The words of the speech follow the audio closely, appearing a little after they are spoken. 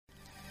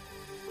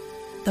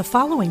The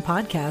following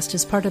podcast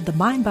is part of the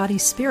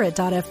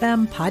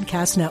MindBodySpirit.fm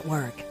podcast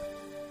network.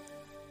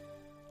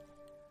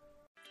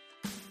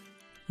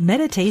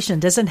 Meditation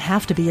doesn't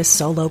have to be a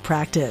solo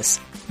practice.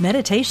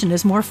 Meditation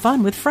is more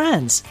fun with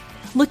friends.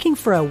 Looking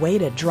for a way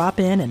to drop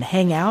in and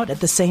hang out at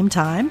the same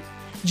time?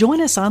 Join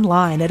us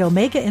online at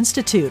Omega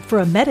Institute for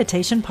a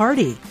meditation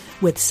party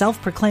with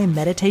self-proclaimed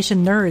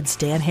meditation nerds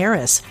Dan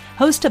Harris,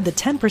 host of the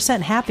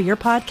 10% Happier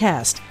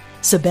podcast,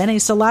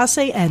 Sebene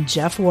Selassie, and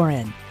Jeff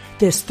Warren.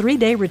 This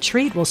 3-day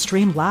retreat will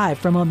stream live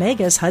from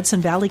Omega's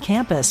Hudson Valley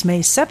campus May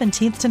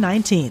 17th to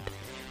 19th.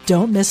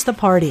 Don't miss the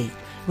party.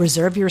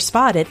 Reserve your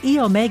spot at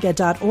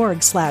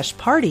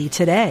eomega.org/party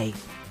today.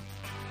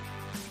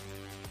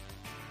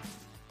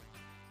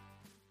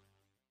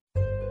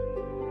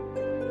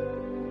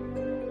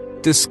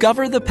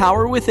 Discover the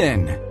power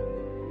within.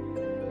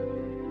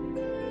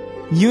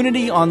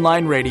 Unity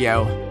Online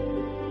Radio.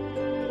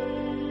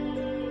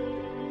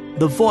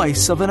 The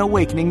voice of an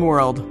awakening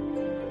world.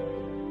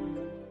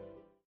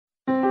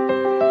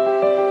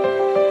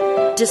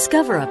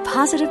 Discover a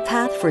positive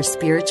path for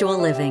spiritual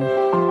living.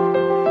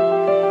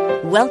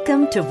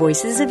 Welcome to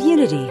Voices of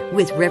Unity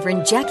with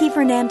Reverend Jackie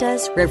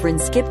Fernandez,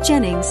 Reverend Skip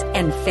Jennings,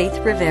 and Faith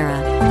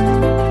Rivera.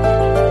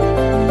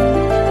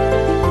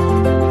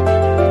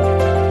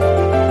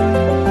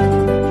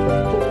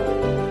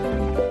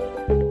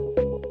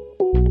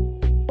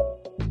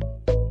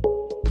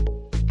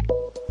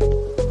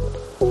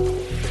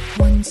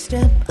 One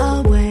step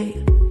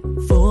away,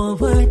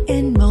 forward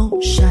in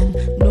motion,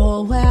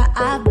 know where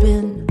I've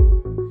been,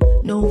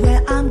 know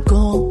where I'm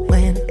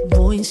going.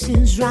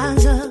 Voices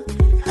rise up,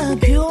 a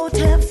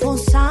beautiful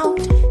sound.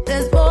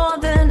 There's more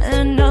than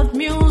enough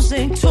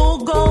music to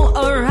go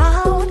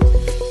around.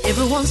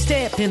 Everyone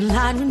step in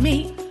line with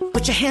me.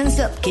 Put your hands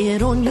up,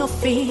 get on your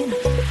feet.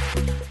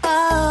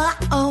 Oh,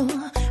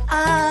 oh,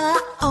 oh,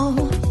 oh.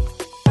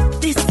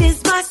 This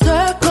is my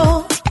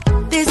circle.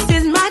 This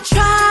is my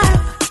tribe.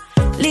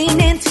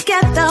 Leaning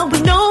together,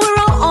 we know we're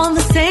all on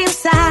the same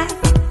side.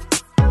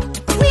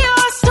 We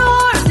are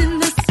stars in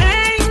the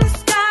same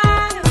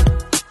sky.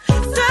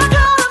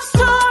 Circle of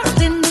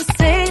stars in the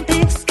same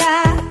big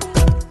sky.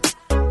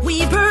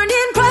 We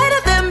burning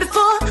brighter than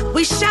before.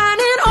 We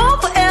shining on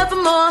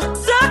forevermore.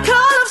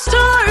 Circle of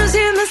stars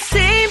in the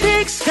same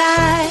big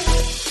sky.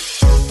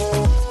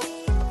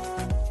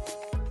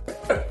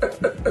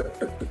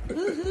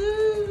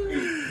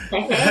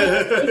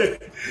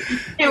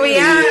 Here we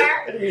are.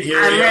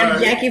 I'm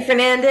Reverend Jackie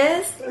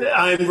Fernandez.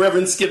 I'm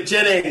Reverend Skip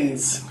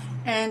Jennings.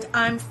 And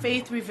I'm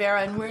Faith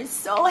Rivera, and we're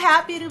so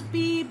happy to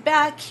be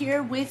back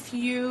here with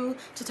you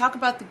to talk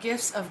about the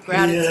gifts of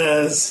gratitude.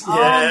 Yes, oh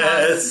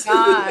yes. my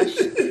gosh.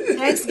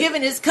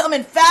 Thanksgiving is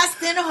coming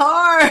fast and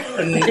hard.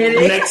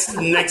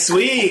 Next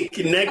week.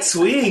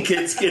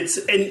 It's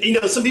and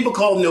you know, some people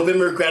call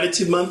November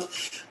Gratitude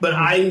Month, but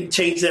I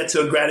changed that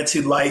to a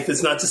gratitude life.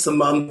 It's not just a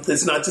month,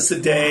 it's not just a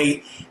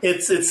day,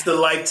 it's the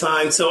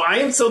lifetime. So I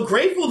am so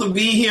grateful to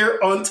be here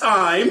on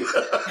time.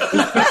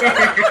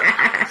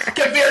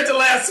 Compared to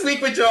last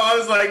week with y'all, I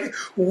was like,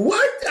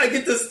 what? I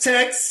get this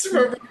text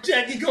from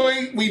Jackie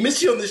going, we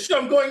miss you on the show.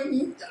 I'm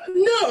going,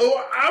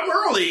 no, I'm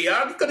early.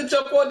 I'm going to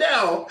jump on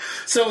now.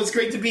 So it's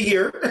great to be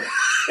here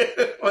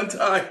on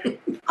time.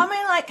 I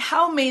mean, like,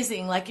 how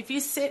amazing. Like, if you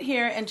sit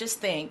here and just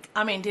think,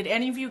 I mean, did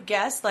any of you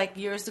guess, like,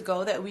 years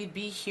ago that we'd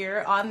be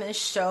here on this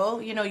show,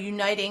 you know,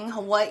 uniting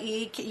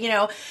Hawaii, you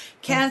know,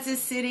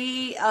 Kansas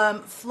City,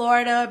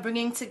 Florida,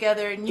 bringing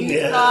together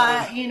new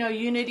thought, you know,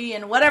 unity,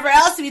 and whatever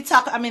else we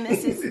talk. I mean,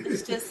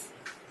 it's just,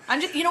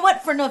 you know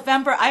what? For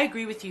November, I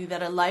agree with you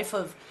that a life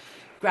of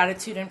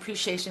gratitude and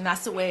appreciation,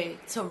 that's the way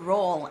to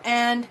roll.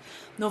 And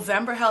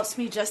November helps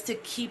me just to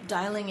keep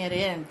dialing it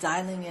in.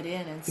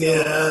 And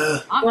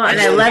so, Well,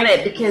 and I love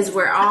it because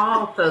we're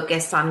all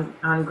focused on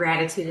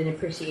gratitude and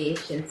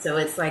appreciation. So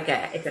it's like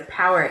it's a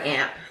power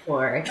amp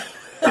for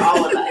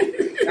all of us,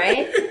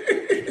 right?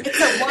 It's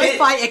a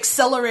Wi-Fi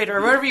accelerator,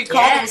 whatever you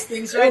call those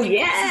things, right? Oh,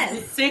 yes.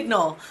 The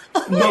signal.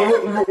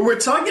 But we're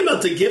talking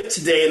about the gift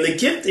today, and the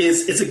gift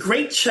is a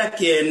great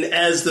check-in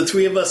as the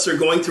three of us are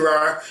going through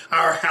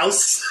our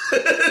house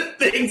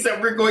things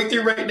that we're going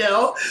through right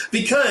now,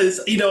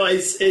 because, you know,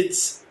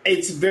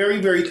 it's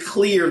very, very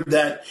clear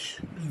that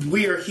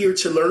we are here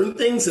to learn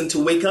things and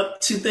to wake up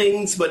to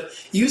things, but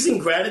using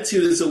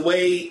gratitude as a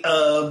way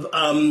of,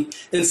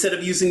 instead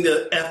of using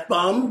the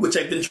F-bomb, which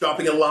I've been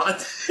dropping a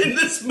lot in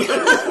this movie.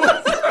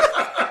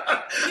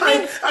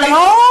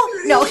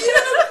 No.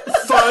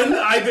 Fun.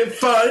 I've been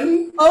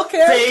fun.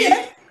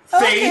 Okay.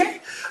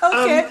 Faith.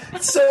 Okay.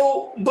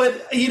 So,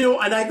 but, you know,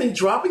 and I've been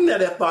dropping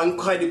that F-bomb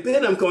quite a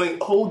bit. I'm going,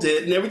 hold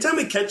it. And every time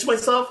I catch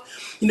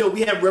myself, you know,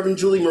 we have Reverend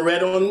Julie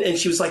Moret on, and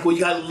she was like, well,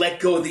 you got to let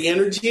go of the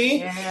energy.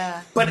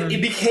 Yeah. But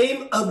it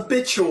became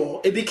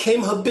habitual. It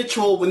became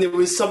habitual when there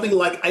was something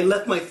like I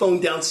left my phone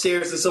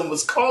downstairs and someone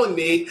was calling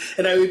me,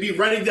 and I would be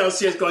running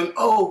downstairs going,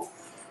 oh,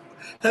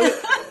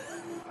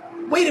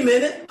 wait a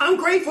minute, I'm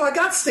grateful I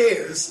got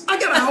stairs. I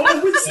got a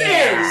home with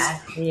stairs.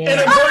 Yeah.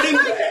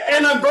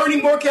 And I'm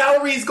burning more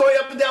calories going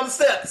up and down the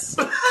steps.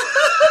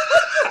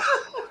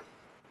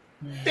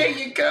 There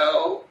you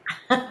go.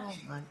 Oh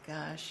my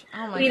gosh.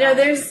 Oh my You know,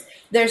 gosh.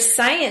 there's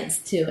science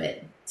to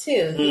it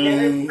too. You know,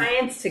 there's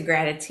science to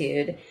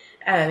gratitude.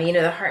 You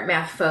know, the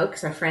HeartMath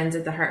folks, our friends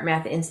at the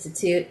HeartMath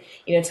Institute,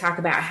 you know, talk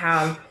about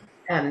how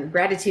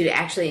gratitude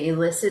actually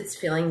elicits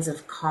feelings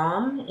of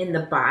calm in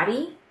the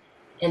body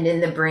and in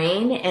the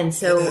brain. And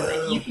so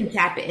if you can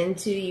tap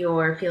into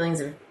your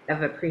feelings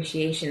of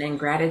appreciation and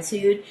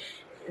gratitude,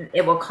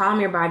 it will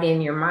calm your body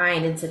and your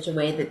mind in such a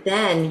way that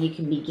then you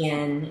can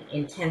begin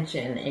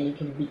intention, and you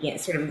can begin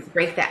sort of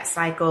break that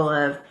cycle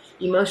of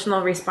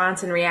emotional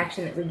response and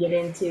reaction that we get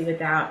into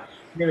without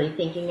really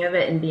thinking of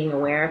it and being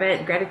aware of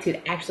it.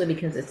 Gratitude actually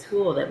becomes a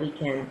tool that we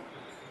can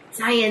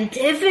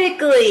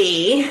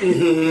scientifically,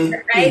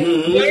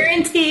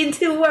 guaranteed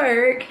to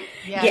work,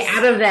 get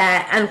out of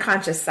that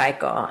unconscious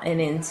cycle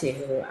and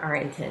into our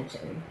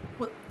intention.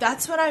 Well,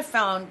 that's what I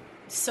found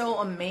so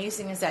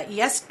amazing, is that,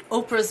 yes,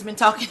 Oprah's been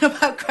talking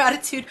about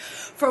gratitude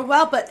for a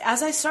while, but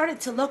as I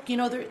started to look, you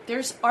know,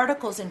 there's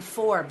articles in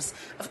Forbes,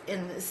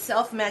 in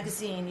Self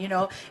magazine, you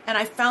know, and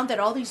I found that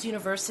all these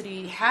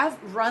universities have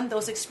run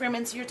those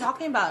experiments you're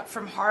talking about,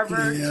 from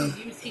Harvard to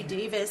UC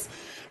Davis.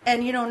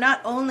 And, you know, not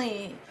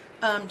only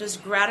does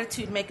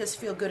gratitude make us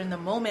feel good in the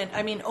moment,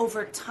 I mean,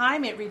 over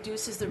time it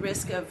reduces the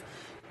risk of,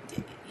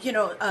 you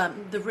know,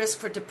 the risk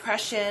for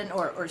depression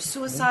or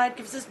suicide,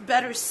 gives us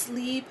better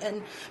sleep.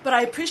 But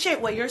I appreciate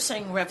what you're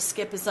saying, Rev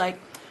Skip, is like,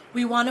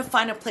 we want to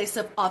find a place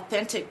of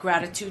authentic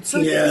gratitude.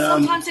 So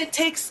sometimes it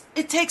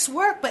takes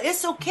work, but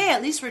it's okay.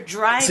 At least we're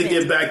driving to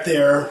get back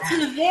there.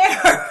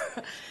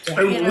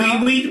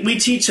 We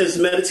teach, as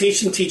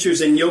meditation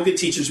teachers and yoga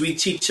teachers, we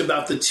teach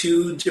about the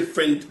two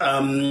different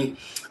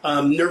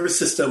nervous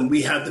system.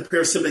 We have the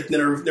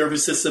parasympathetic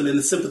nervous system and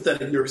the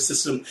sympathetic nervous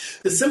system.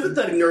 The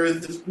sympathetic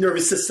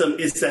nervous system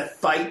is that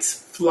fight,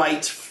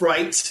 flight,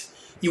 fright.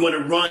 You want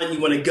to run,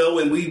 you want to go,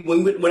 and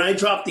when I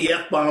drop the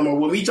F-bomb, or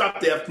when we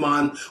drop the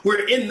F-bomb,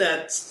 we're in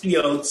that, you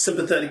know,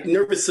 sympathetic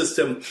nervous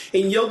system.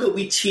 In yoga,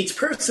 we teach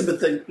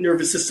parasympathetic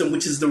nervous system,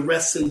 which is the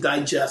rest and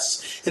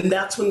digest, and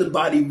that's when the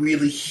body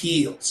really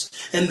heals.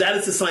 And that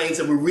is the science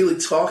that we're really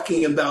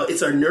talking about.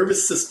 It's our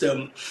nervous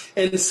system.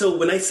 And so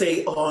when I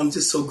say, oh, I'm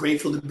just so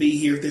grateful to be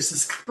here, there's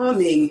this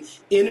calming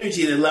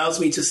energy that allows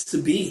me just to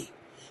be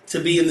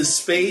in this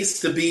space,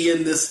 to be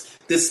in this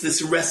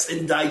rest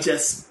and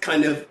digest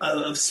kind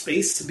of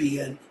space to be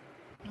in.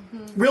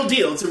 Real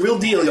deal. It's a real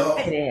deal, y'all.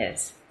 It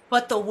is.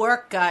 But the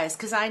work, guys,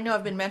 because I know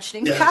I've been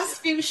mentioning the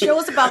past few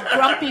shows about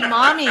Grumpy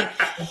Mommy.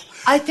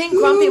 I think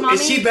Grumpy Mommy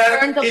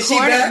turned the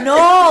corner.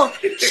 No,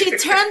 she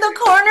turned the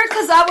corner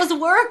because I was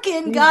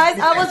working, guys.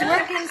 I was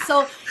working.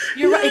 So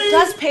you're right. It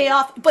does pay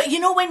off. But you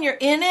know, when you're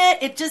in it,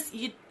 it just,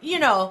 you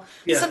know,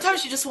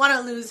 sometimes you just want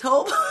to lose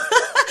hope.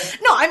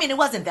 No, I mean, it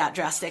wasn't that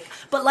drastic.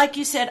 But like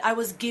you said, I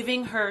was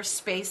giving her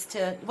space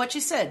to, what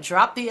you said,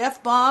 drop the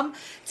F-bomb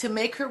to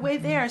make her way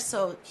there.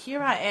 So here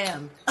I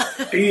am.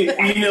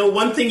 You know,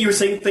 one thing you were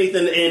saying, Faith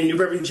and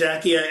Reverend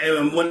Jackie,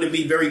 I want to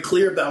be very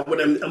clear about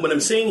what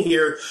I'm saying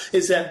here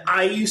is that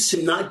I used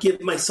to not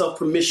give myself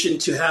permission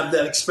to have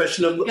that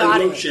expression of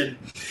emotion.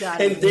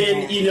 And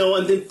then, you know,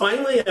 and then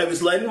finally I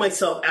was letting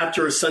myself,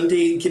 after a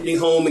Sunday, getting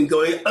home and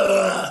going,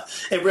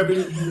 and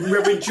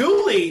Reverend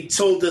Julie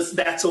told us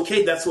that's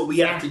okay. That's what we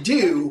have to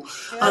do.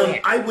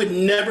 I would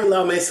never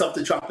allow myself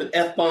to drop an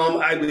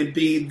F-bomb. I would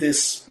be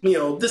this, you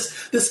know,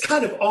 this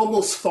kind of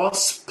almost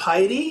false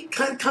piety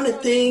kind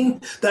of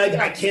thing that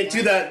I can't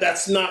do that.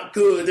 That's not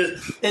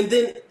good. And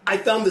then I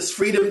found this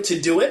freedom to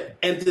do it.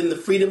 And then the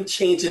freedom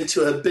changed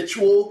into a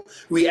habitual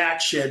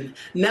reaction.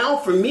 Now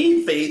for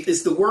me, Faith,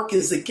 is the work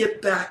is to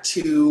get back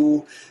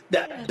to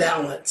that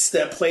balance,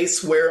 that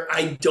place where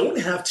I don't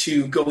have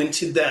to go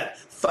into that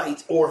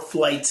fight or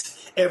flight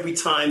every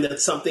time that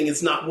something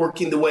is not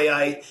working the way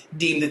I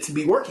deemed it to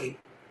be working.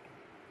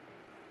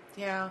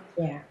 Yeah,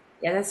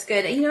 that's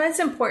good. You know, it's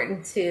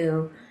important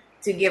to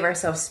give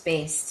ourselves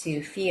space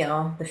to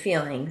feel the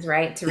feelings,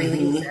 right? To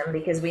release them,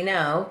 because we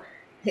know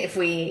if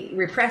we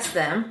repress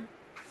them,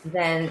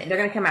 then they're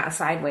going to come out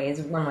sideways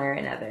one way or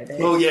another.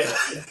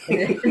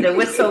 The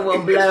whistle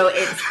will blow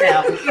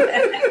itself.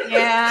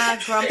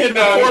 Grumpy. In the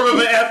form of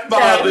an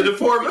F-bomb. In the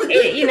form of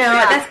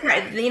that's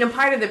part. You know,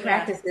 part of the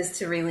practice is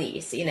to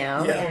release. You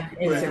know,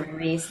 and to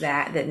release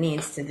that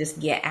needs to just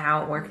get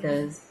out, work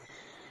those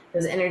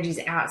energies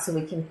out, so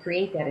we can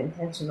create that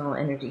intentional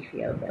energy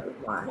field that we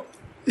want.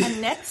 A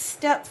next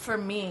step for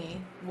me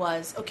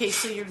was, okay,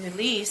 so you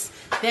release,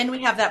 then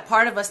we have that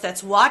part of us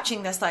that's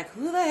watching, that's like,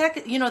 who the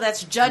heck, you know,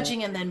 that's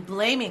judging and then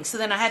blaming. So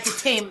then I had to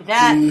tame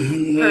that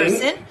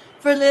person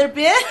for a little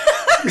bit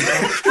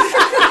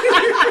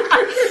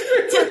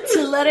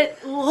to let it,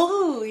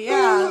 move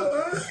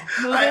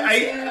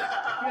into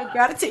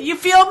gratitude. You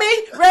feel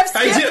me, Rev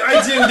Skip?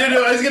 I do.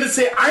 No, I was going to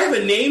say, I have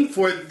a name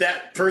for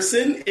that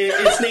person.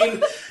 His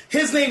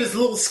name is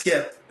Little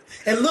Skip.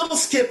 And little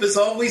Skip is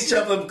always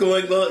jumping up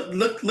going, well,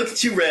 look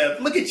at you,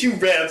 Rev. Look at you,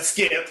 Rev,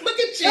 Skip. Look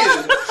at you.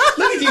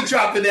 Look at you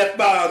dropping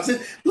F-bombs.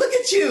 And look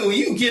at you.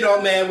 You get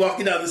all mad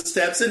walking down the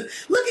steps. And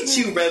look at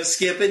you, Rev,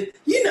 Skip. And,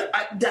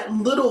 that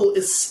little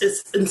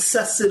is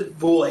incessant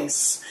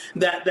voice,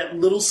 that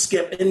little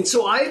Skip. And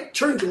so I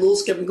turned to little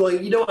Skip and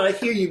going, you know what? I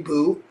hear you,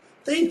 boo.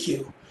 Thank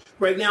you.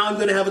 Right now I'm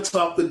going to have a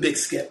talk with Big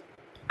Skip.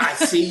 I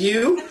see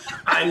you.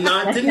 I'm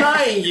not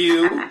denying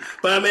you,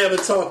 but I'm going to have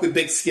a talk with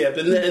Big Skip.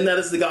 And that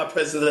is the God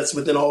presence that's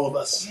within all of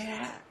us.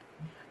 Yeah.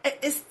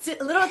 It's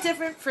a little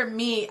different for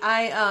me.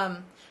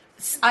 I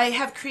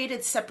have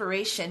created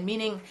separation,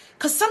 meaning,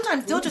 because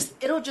sometimes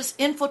it'll just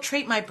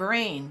infiltrate my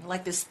brain,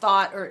 like this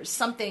thought or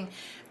something.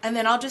 And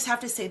then I'll just have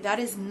to say, that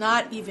is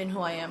not even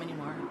who I am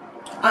anymore.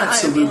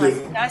 Absolutely. I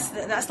mean,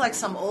 that's like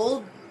some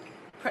old...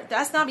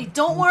 That's not me.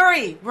 Don't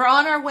worry, we're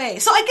on our way.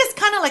 So I guess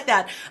kind of like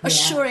that,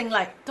 assuring,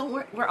 like, don't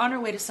worry, we're on our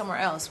way to somewhere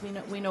else.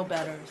 We know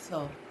better.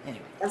 So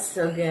anyway, that's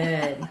so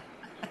good.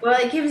 Well,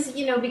 it gives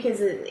because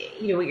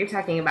what you're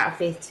talking about,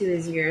 faith too,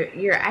 is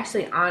you're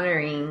actually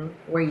honoring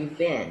where you've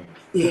been.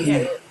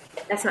 Mm-hmm.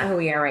 That's not who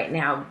we are right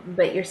now,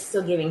 but you're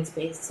still giving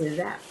space to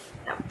that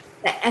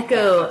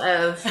echo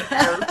of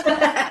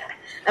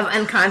of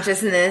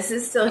unconsciousness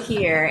is still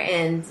here,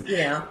 and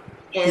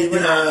And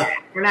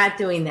we're not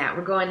doing that.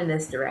 We're going in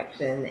this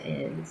direction,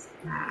 and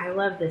I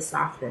love the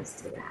softness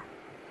to that.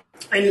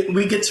 And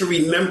we get to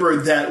remember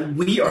that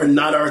we are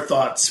not our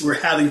thoughts.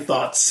 We're having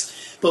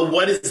thoughts. But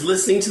what is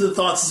listening to the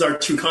thoughts is our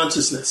true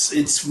consciousness.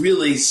 It's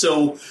really,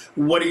 so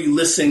what are you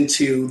listening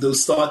to?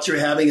 Those thoughts you're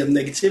having of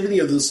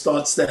negativity, or those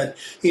thoughts that,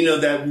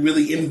 that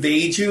really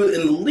invade you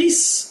in the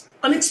least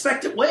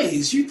unexpected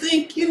ways? You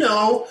think,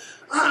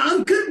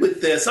 I'm good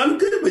with this. I'm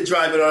good with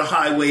driving on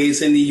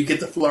highways. And then you get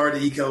to Florida,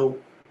 you go,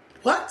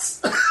 what?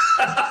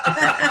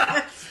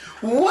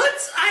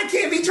 What? I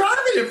can't be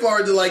driving in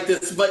Florida like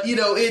this. But,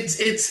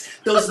 it's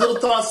those little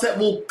thoughts that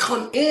will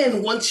come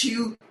in once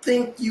you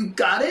think you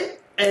got it.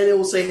 And it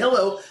will say,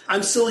 hello,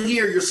 I'm still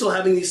here. You're still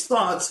having these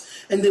thoughts.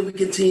 And then we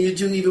continue to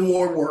do even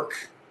more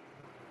work.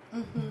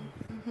 Mm-hmm,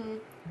 mm-hmm.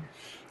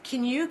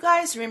 Can you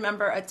guys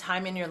remember a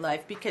time in your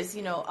life? Because,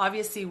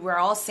 obviously we're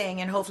all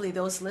saying, and hopefully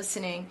those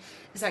listening,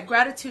 is that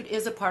gratitude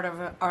is a part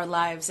of our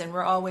lives. And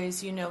we're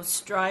always,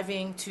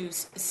 striving to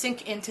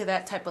sink into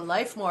that type of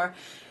life more.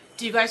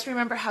 Do you guys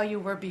remember how you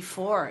were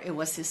before it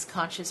was this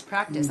conscious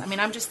practice? I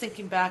mean, I'm just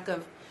thinking back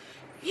of,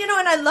 and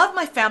I love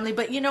my family,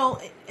 but,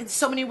 in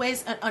so many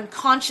ways,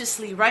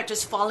 unconsciously, right,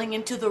 just falling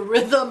into the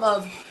rhythm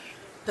of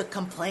the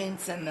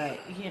complaints and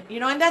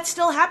and that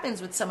still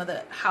happens with some of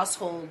the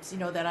households,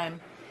 that I'm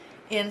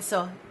in.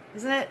 So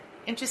isn't it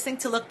interesting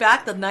to look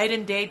back, the night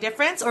and day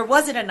difference? Or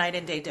was it a night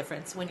and day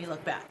difference when you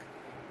look back?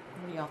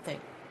 What do y'all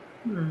think?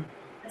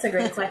 That's a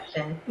great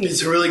question.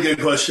 It's a really good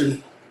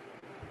question.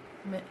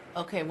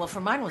 Okay, well,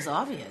 for mine was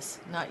obvious,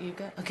 not you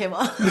guys. Okay,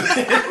 well...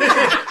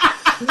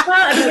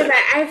 Well, because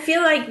I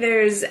feel like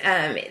there's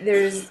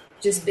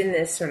just been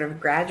this sort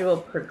of gradual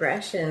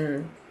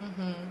progression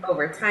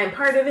over time.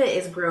 Part of it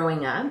is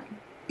growing up,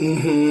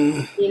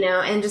 and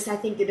just I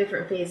think the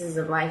different phases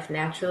of life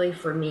naturally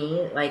for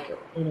me, like,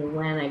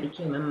 when I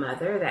became a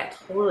mother, that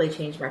totally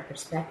changed my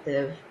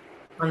perspective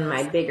on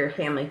my bigger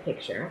family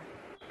picture.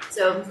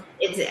 So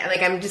it's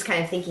like I'm just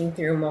kind of thinking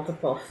through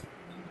multiple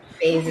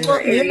phases or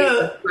areas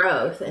of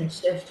growth and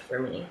shift for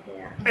me.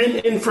 Yeah.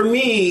 And for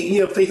me,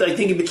 Faith, I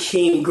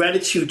think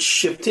gratitude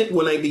shifted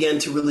when I began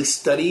to really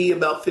study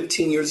about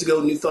 15 years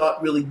ago, New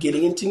Thought, really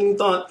getting into New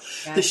Thought.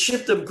 Yes. The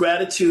shift of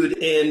gratitude,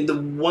 and the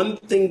one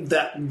thing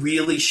that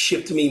really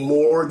shifted me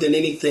more than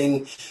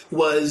anything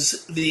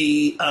was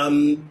the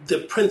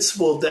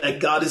principle that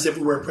God is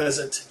everywhere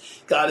present.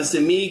 God is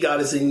in me,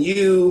 God is in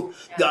you,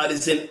 God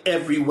is in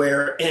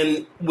everywhere.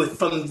 And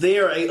from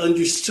there, I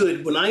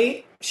understood when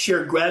I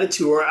share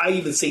gratitude, or I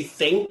even say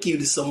thank you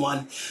to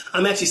someone,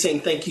 I'm actually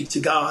saying thank you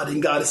to God,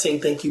 and God is saying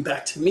thank you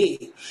back to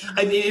me.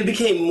 I mean, it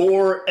became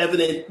more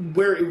evident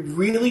where it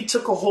really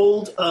took a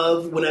hold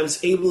of when I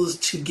was able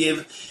to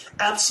give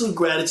absolute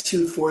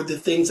gratitude for the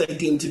things I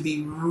deemed to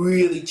be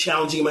really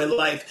challenging in my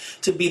life,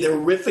 to be the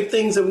horrific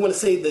things. I want to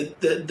say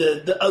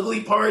the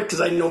ugly part,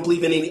 because I don't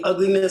believe in any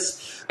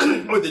ugliness,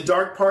 or the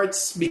dark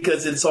parts,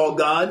 because it's all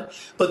God.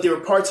 But there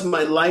were parts of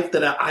my life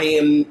that I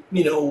am,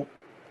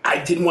 I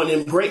didn't want to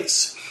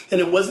embrace. And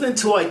it wasn't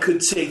until I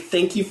could say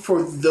thank you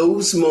for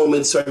those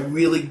moments so I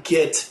really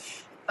get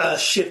a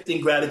shift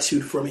in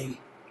gratitude for me.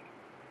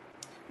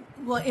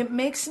 Well, it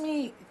makes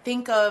me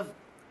think of,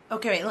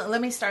 okay,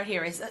 let me start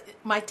here. Is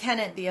my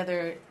tenant the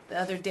other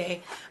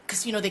day,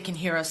 because they can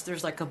hear us.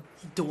 There's like a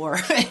door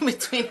in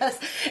between us,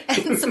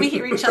 and so we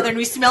hear each other and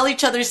we smell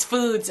each other's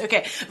foods.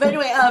 Okay, but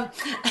anyway,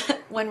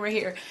 when we're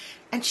here.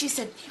 And she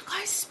said, you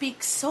guys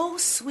speak so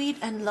sweet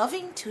and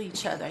loving to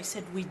each other. I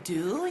said, we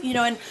do,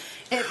 and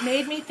it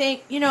made me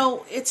think,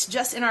 it's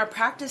just in our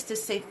practice to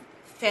say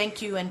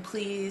thank you and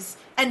please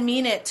and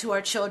mean it to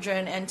our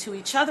children and to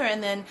each other.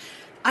 And then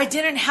I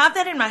didn't have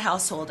that in my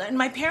household. And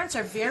my parents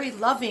are very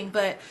loving,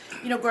 but,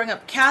 you know, growing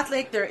up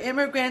Catholic, they're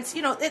immigrants,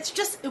 you know,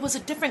 it was a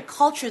different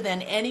culture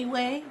then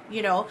anyway,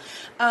 you know.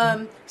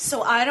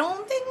 So I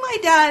don't think my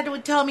dad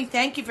would tell me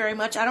thank you very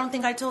much. I don't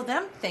think I told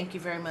them thank you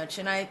very much.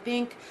 And I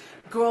think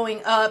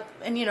growing up,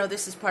 and, you know,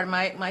 this is part of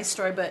my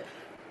story, but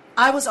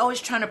I was always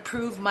trying to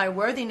prove my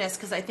worthiness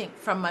because I think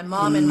from my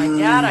mom and my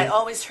dad, I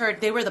always heard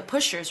they were the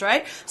pushers,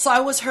 right? So I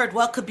always heard,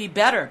 well, it could be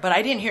better, but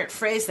I didn't hear it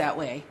phrased that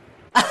way.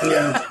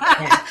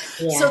 Yeah.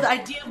 So the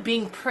idea of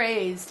being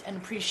praised and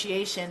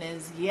appreciation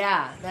is,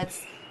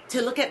 that's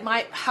to look at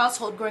my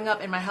household growing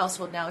up and my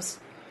household now is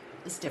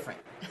different.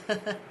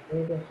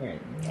 Very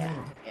different. Yeah.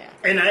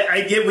 And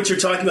I get what you're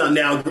talking about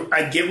now.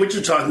 I get what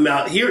you're talking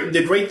about. Here,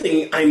 the great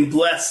thing, I'm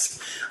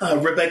blessed.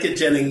 Rebecca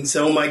Jennings,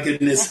 oh my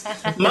goodness.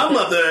 My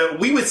mother,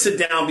 we would sit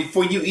down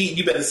before you eat,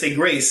 you better say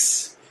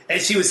grace. And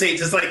she would say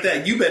just like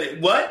that, you better,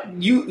 what?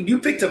 You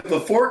picked up a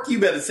fork, you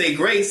better say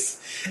grace.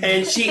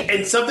 And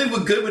something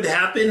good would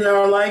happen in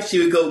our life. She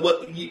would go,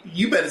 well,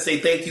 you better say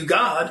thank you,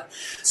 God.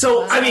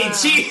 So, I mean,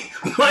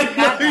 my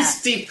mother,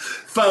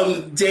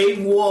 from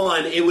day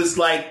one, it was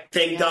like,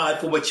 thank God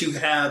for what you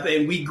have.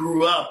 And we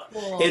grew up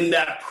in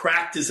that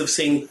practice of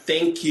saying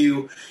thank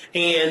you.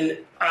 And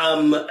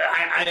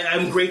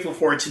I'm grateful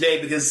for it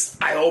today because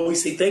I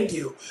always say thank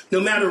you. No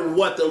matter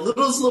what, the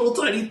little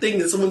tiny thing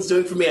that someone's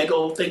doing for me, I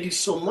go, thank you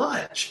so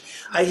much.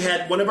 I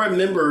had one of our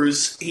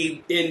members,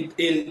 in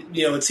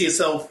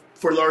CSL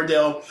Fort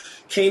Lauderdale,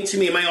 came to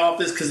me in my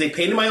office because they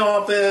painted my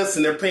office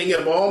and they're painting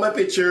up all my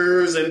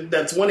pictures, and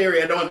that's one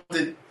area I don't have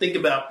to think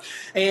about.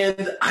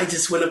 And I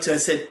just went up to him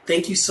and said,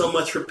 thank you so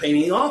much for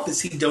painting the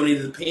office. He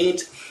donated the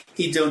paint,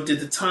 he did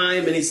the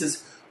time, and he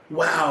says,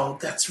 wow,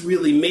 that's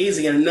really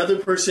amazing. And another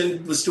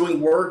person was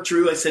doing work,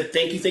 Drew. I said,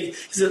 thank you. He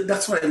said,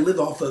 that's what I live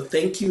off of.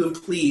 Thank you and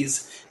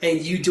please.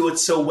 And you do it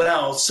so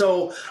well.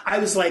 So I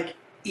was like,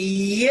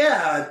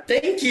 yeah,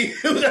 thank you.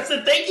 I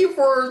said, thank you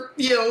for,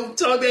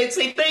 telling me I'd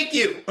say thank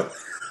you.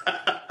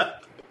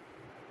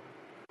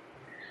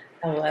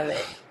 I love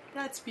it.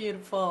 That's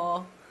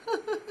beautiful.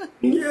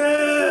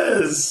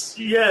 Yes.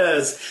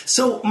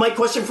 So my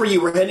question for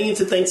you, we're heading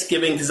into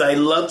Thanksgiving because I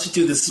love to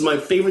do this. This is my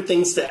favorite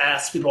things to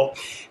ask people.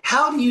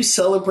 How do you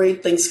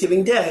celebrate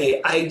Thanksgiving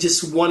Day? I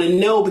just want to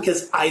know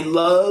because I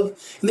love,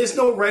 and there's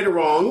no right or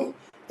wrong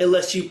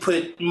unless you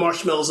put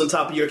marshmallows on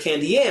top of your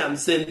candy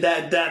yams. Then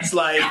that's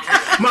like,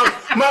 my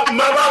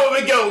mom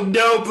would go,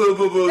 no,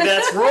 boo,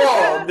 that's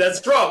wrong.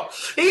 That's wrong.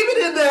 Even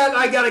in that,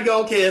 I got to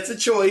go, okay, it's a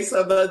choice.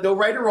 No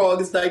right or wrong,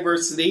 it's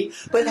diversity.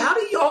 But how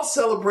do y'all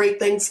celebrate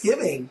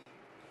Thanksgiving?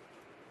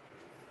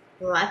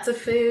 Lots of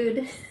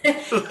food. And,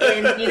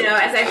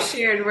 as I've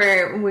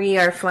shared, we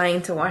are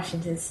flying to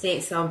Washington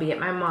State, so I'll be at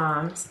my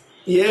mom's.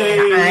 Yay.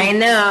 And I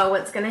know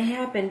what's going to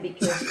happen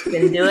because she's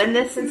been doing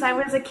this since I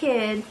was a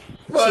kid.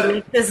 What? She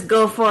makes us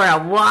go for a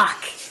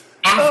walk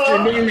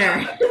after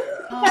dinner.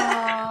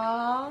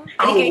 Aww.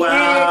 Oh,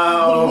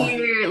 wow. You can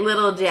hear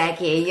little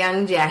Jackie,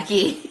 young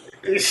Jackie,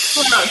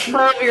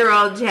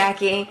 12-year-old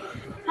Jackie.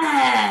 We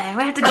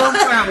have to go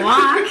for a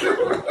walk.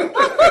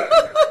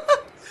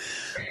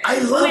 I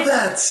love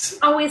that.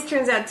 Always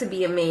turns out to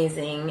be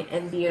amazing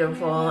and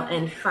beautiful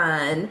and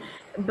fun.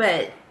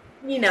 But,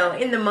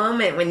 in the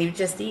moment when you've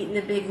just eaten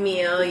the big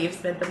meal, you've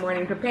spent the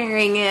morning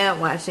preparing it,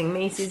 watching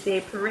Macy's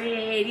Day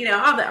Parade,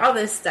 all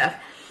this stuff.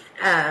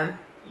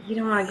 You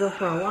don't want to go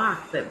for a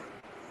walk, but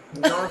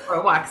you're going for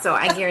a walk. So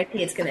I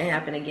guarantee it's going to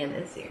happen again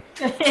this year.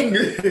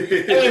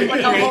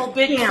 Like a whole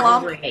big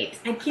clump. I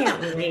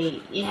can't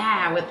wait.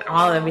 Yeah,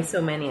 there'll be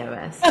so many of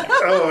us.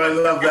 Oh, I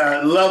love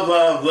that.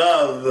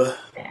 Love.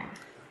 Yeah.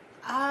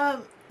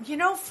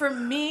 For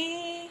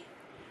me,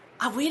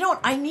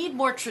 I need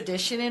more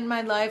tradition in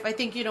my life. I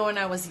think, when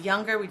I was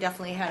younger, we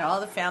definitely had all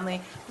the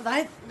family. But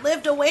I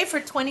lived away for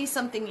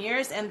 20-something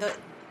years, and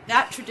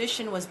that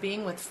tradition was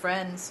being with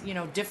friends,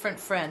 different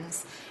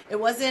friends. It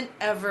wasn't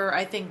ever,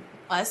 I think,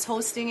 us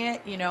hosting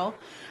it,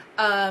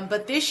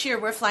 But this year,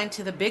 we're flying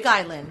to the Big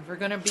Island. We're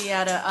going to be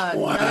at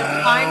another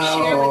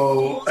timeshare with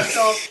pool.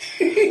 So,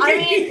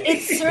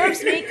 it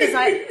serves me because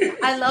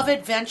I love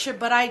adventure,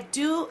 but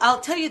I'll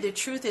tell you the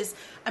truth is,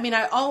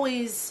 I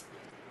always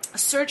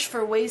search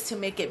for ways to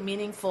make it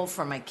meaningful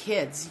for my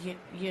kids,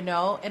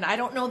 and I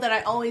don't know that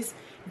I always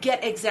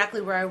get exactly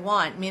where I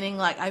want, meaning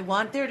like I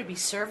want there to be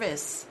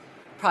service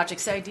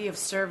projects, the idea of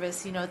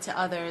service, to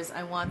others.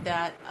 I want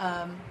that.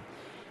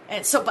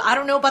 And so, but I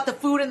don't know about the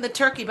food and the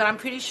turkey, but I'm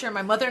pretty sure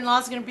my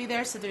mother-in-law is going to be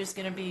there, so there's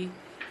going to be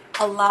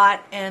a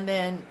lot, and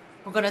then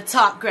we're going to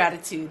talk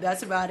gratitude.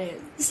 That's about it.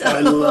 So, I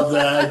love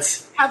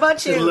that. How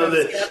about you? I love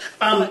it.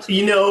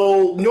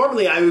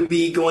 Normally I would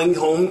be going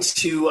home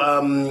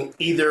to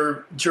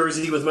either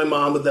Jersey with my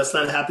mom, but that's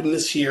not happening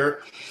this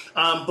year.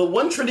 But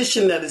one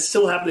tradition that is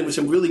still happening, which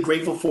I'm really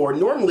grateful for,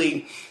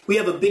 normally we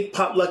have a big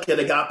potluck at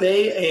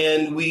Agape,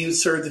 and we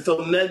serve the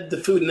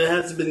food, and that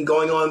has been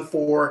going on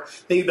for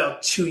maybe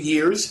about 2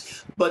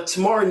 years. But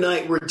tomorrow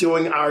night we're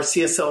doing our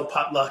CSL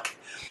potluck.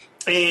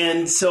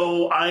 And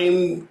so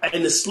I'm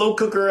in the slow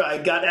cooker. I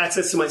got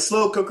access to my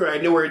slow cooker. I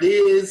know where it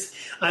is.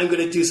 I'm going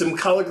to do some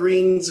collard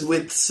greens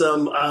with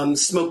some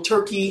smoked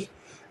turkey.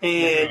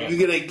 And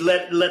you're going to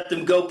let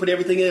them go, put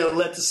everything in, and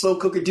let the slow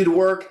cooker do the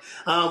work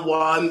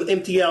while I'm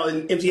empty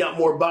out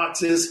more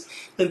boxes.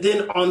 And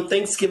then on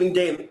Thanksgiving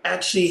Day, I'm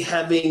actually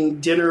having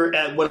dinner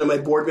at one of my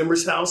board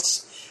members'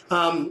 house.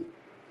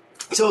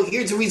 So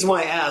here's the reason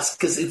why I ask,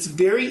 because it's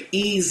very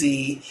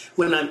easy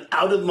when I'm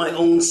out of my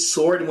own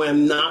sort, when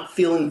I'm not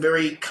feeling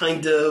very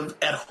kind of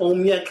at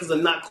home yet, because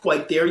I'm not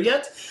quite there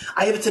yet.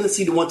 I have a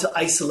tendency to want to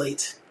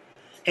isolate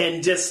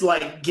and just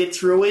like get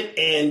through it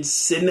and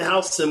sit in the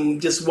house and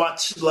just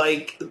watch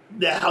like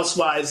the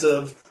Housewives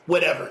of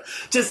whatever,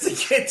 just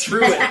to get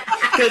through it.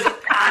 Because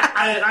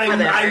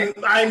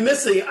I'm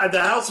missing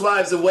the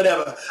Housewives of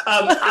whatever.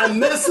 I'm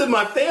missing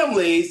my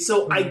family,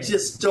 so I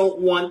just don't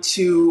want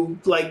to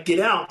like get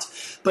out.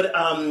 But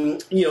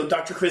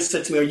Dr. Chris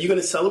said to me, "Are you going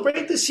to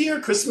celebrate this year,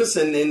 Christmas?"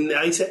 And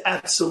I said,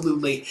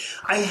 "Absolutely.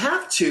 I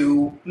have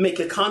to make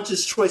a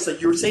conscious choice,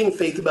 like you were saying,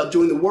 Faith, about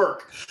doing the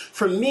work.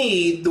 For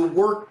me, the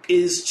work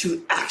is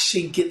to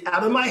actually get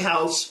out of my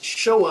house,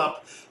 show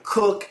up,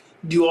 cook,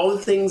 do all the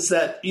things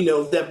that,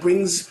 that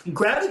brings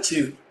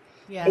gratitude,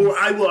 or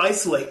I will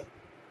isolate."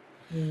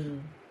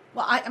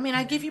 Well,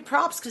 I give you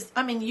props because,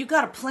 you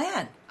got a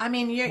plan.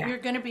 You're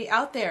going to be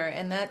out there,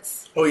 and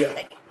that's... Oh,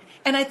 yeah.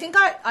 And I think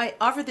I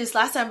offered this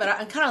last time, but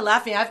I'm kind of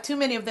laughing. I have too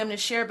many of them to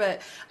share,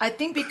 but I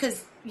think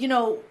because,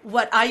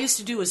 what I used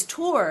to do was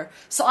tour.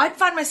 So I'd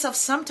find myself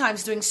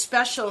sometimes doing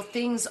special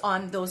things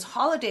on those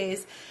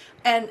holidays,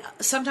 and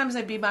sometimes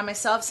I'd be by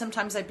myself,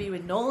 sometimes I'd be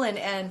with Nolan,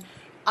 and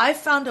I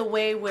found a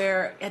way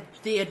where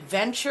the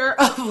adventure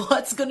of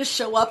what's going to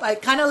show up, I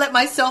kind of let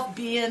myself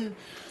be in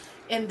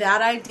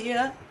that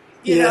idea,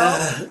 you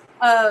know?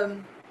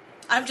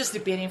 I'm just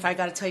debating if I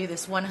got to tell you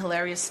this one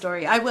hilarious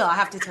story. I will. I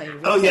have to tell you.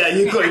 Oh, yeah.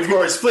 You go, of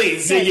course.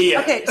 Please. Okay.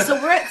 Yeah. Okay. So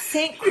we're at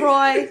St.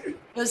 Croix. It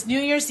was New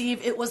Year's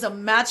Eve. It was a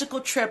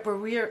magical trip where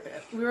we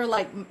were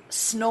like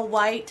Snow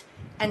White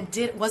and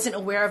wasn't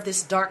aware of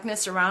this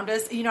darkness around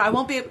us. I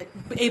won't be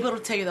able to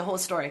tell you the whole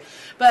story.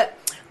 But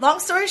long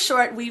story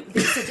short, they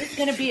said it's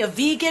going to be a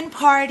vegan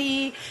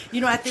party,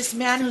 at this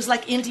man who's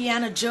like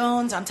Indiana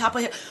Jones on top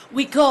of it.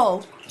 We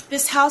go.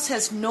 This house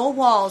has no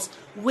walls,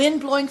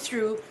 wind blowing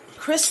through,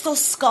 crystal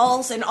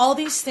skulls, and all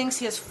these things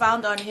he has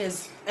found on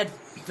his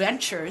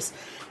adventures.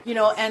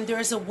 And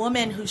there's a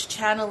woman who's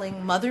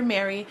channeling Mother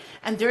Mary,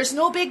 and there's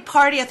no big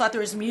party. I thought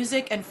there was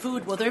music and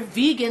food. Well, they're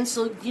vegan,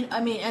 so,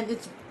 and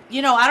it's,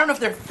 I don't know if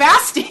they're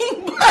fasting,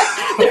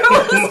 but there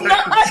was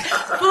not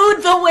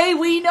food the way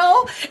we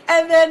know.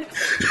 And then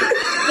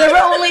there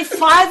were only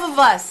 5 of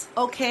us,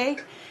 okay?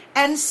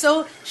 And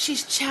so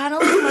she's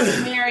channeling Mother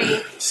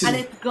Mary, and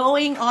it's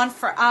going on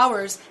for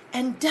hours.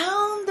 And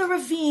down the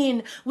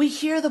ravine, we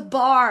hear the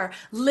bar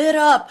lit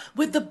up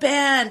with the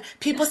band,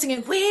 people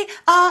singing, "We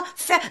are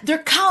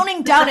They're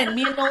counting down, and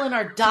me and Nolan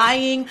are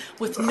dying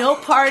with no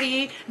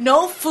party,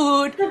 no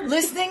food,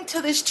 listening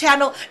to this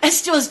channel.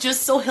 It was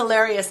just so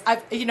hilarious.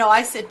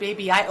 I said,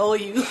 "Baby, I owe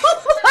you."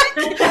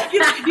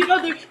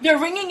 They're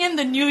ringing in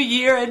the new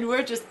year, and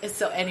we're just,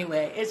 so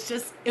anyway,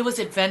 it was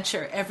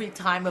adventure every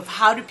time of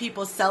how do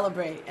people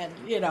celebrate, and,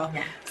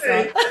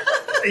 So.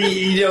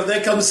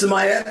 That comes to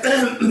my,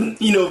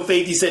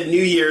 Faith, you said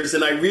New Year's,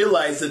 and I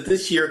realized that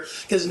this year,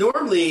 because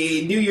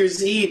normally New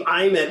Year's Eve,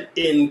 I'm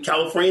in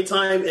California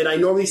time, and I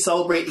normally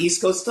celebrate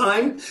East Coast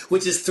time,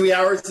 which is 3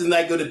 hours, and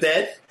I go to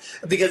bed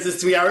because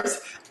it's 3 hours.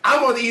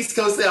 I'm on the East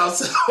Coast now,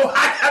 so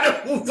I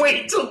gotta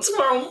wait till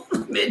tomorrow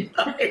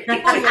midnight.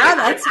 Yeah,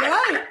 that's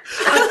right.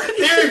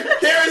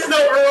 There is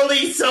no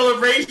early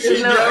celebration.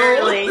 There's no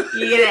early.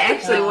 You gotta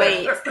actually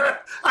wait.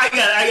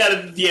 I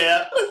gotta,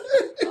 yeah.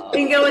 You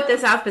can go with the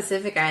South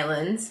Pacific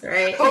Islands,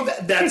 right? Oh,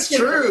 that's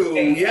true.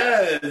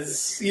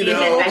 Yes,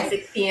 by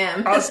 6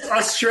 p.m.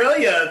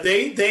 Australia,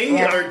 they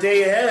are a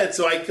day ahead,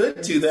 so I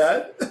could do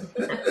that.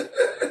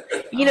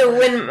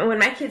 When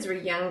my kids were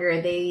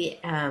younger, they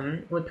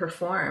would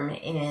perform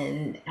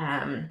in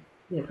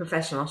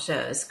professional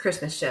shows,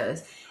 Christmas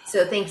shows.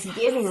 So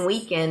Thanksgiving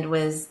weekend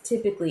was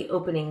typically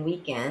opening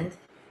weekend,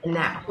 and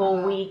that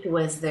whole week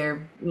was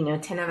their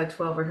 10 out of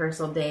 12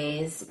 rehearsal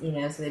days.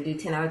 So they do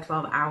 10 out of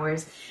 12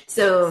 hours.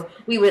 So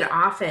we would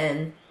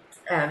often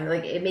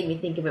it made me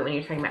think of it when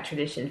you're talking about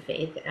tradition,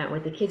 Faith.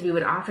 With the kids, we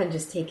would often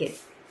just take it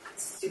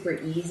super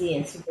easy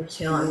and super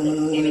chill on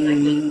Thanksgiving. Like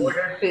we'd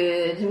order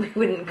food, we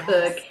wouldn't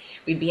cook.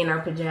 We'd be in our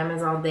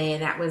pajamas all day,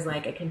 and that was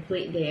like a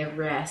complete day of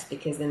rest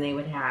because then they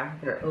would have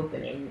their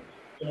opening,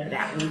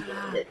 that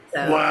weekend.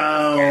 So,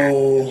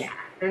 wow.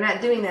 They're not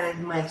doing that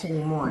as much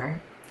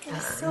anymore.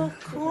 That's so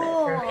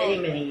cool. For many,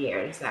 many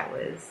years, that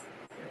was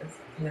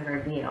kind of our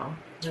deal.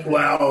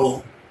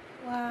 Wow.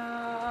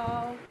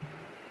 Wow.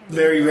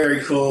 Very,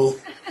 very cool.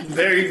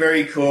 Very,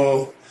 very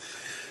cool.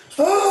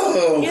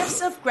 Oh.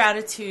 Gifts of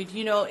gratitude.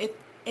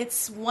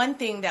 It's one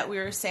thing that we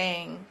were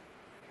saying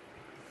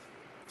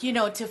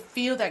to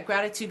feel that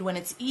gratitude when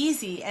it's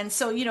easy. And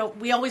so,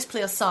 we always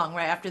play a song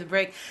right after the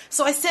break.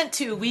 So I sent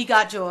 2, We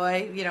Got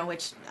Joy,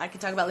 which I can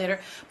talk about later.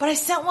 But I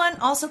sent one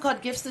also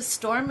called Gifts the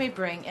Storm May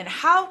Bring. And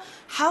how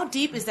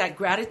deep is that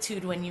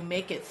gratitude when you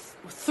make it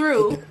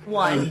through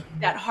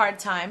that hard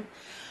time?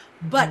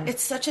 But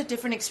it's such a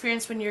different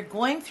experience when you're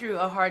going through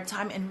a hard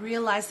time and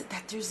realize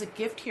that there's a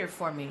gift here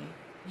for me.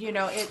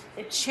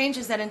 It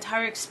changes that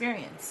entire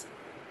experience.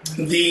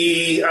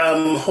 The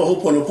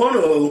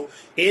Ho'oponopono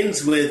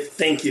ends with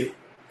thank you.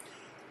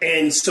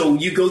 And so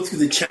you go through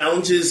the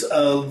challenges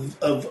of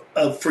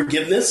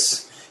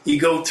forgiveness. You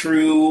go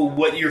through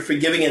what you're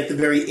forgiving at the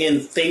very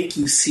end. Thank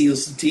you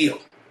seals the deal.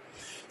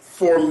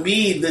 For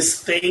me,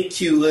 this thank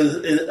you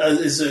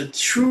is a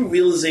true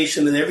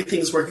realization that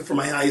everything's working for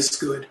my highest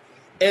good.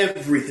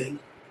 Everything.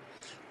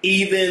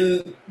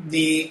 Even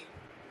the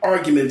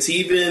arguments,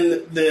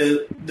 even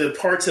the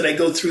parts that I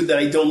go through that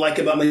I don't like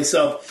about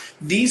myself,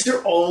 these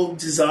are all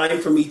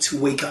designed for me to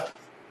wake up.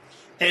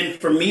 And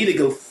for me to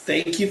go,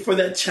 thank you for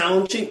that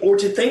challenging, or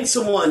to thank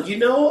someone,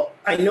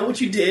 I know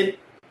what you did.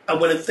 I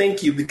want to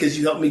thank you because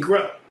you helped me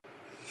grow.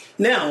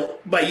 Now,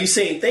 by you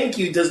saying thank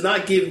you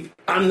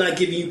I'm not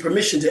giving you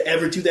permission to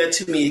ever do that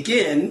to me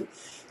again.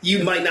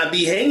 You might not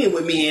be hanging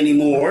with me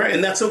anymore,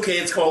 and that's okay.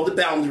 It's called the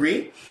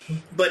boundary.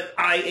 But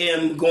I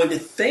am going to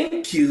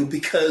thank you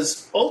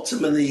because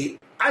ultimately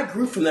I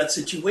grew from that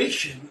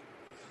situation.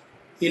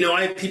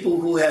 I have people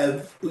who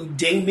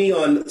dinged me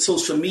on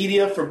social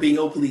media for being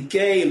openly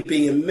gay and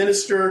being a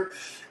minister.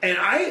 And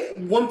at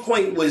one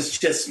point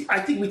I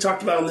think we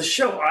talked about on the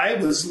show, I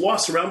was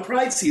lost around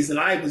Pride season.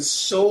 I was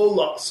so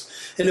lost.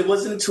 And it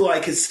wasn't until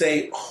I could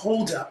say,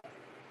 hold up.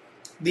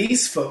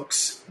 These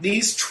folks,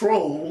 these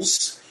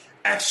trolls,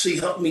 actually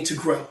helped me to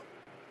grow.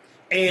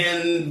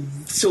 And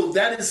so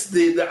that is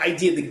the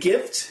idea, the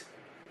gift.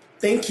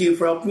 Thank you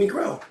for helping me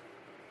grow.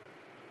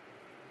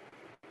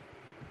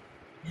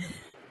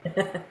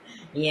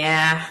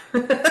 Yeah.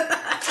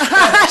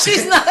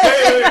 She's not.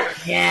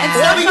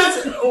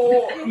 Yeah.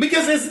 Well,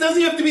 because it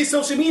doesn't have to be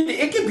social media.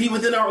 It can be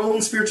within our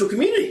own spiritual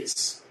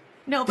communities.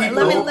 No, but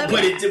People let me.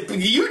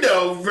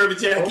 Reverend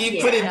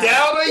Jackie, put it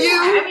down on you.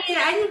 I mean,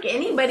 I think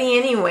anybody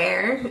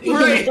anywhere.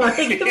 Right.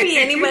 It could be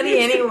anybody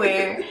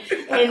anywhere.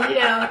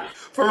 And,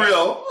 For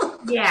real.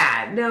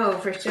 Yeah, no,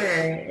 for sure.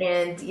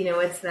 And,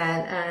 it's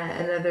that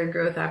another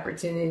growth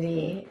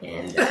opportunity.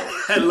 And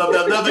I love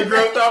that, another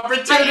growth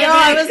opportunity. I know,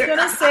 I was going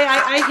to say,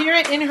 I hear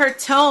it in her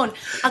tone.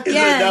 Again,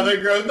 it's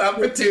another growth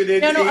opportunity.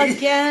 No,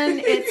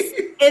 again,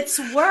 it's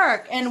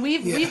work. And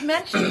we've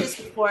mentioned this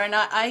before, and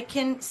I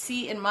can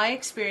see in my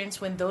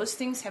experience when those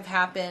things have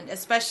happened,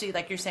 especially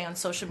like you're saying on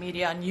social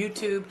media, on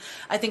YouTube.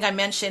 I think I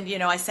mentioned,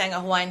 I sang a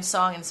Hawaiian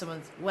song and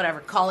someone's,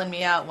 calling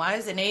me out. Why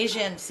is an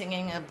Asian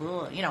singing a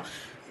blah,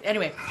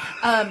 Anyway,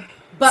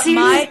 but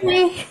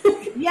seriously?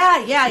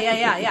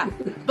 Yeah.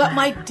 But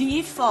my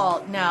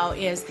default now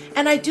is,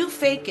 and I do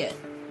fake it.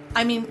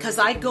 I mean, because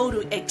I go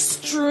to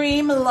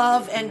extreme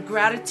love and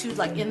gratitude,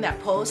 like in that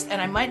post,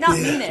 and I might not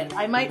mean it.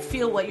 I might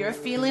feel what you're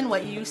feeling,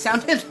 what you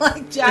sounded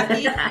like,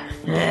 Jackie.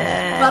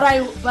 but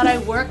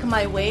I work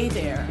my way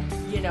there,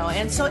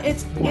 and so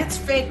it's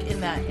fake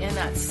in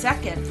that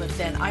second. But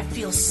then I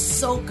feel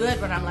so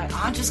good when I'm like,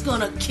 I'm just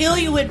gonna kill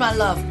you with my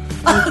love,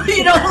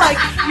 like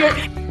you're.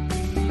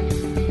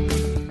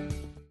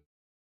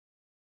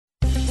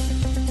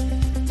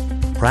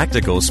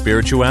 Practical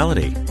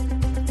spirituality.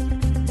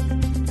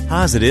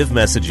 Positive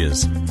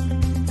messages.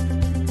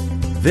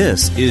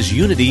 This is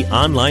Unity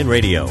Online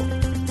Radio,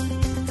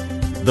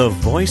 the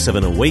voice of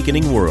an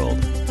awakening world.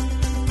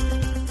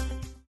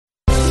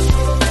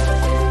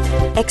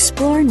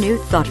 Explore new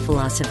thought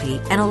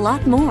philosophy and a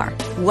lot more.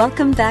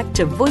 Welcome back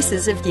to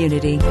Voices of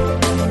Unity.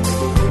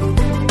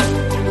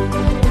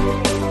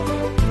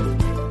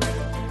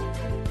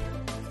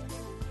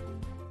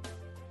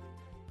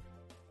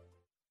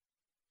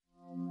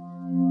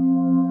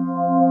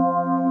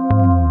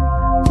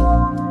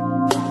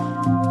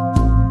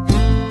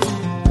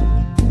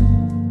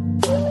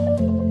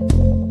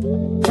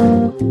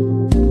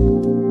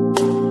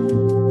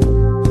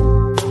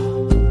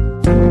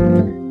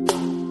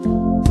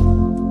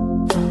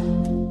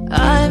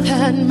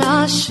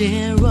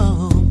 Share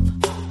of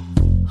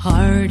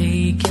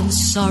heartache and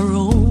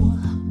sorrow,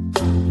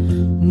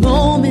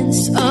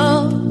 moments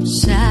of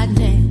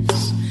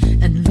sadness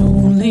and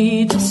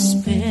lonely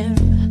despair.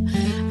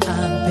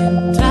 I've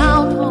been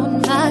down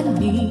on my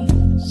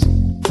knees,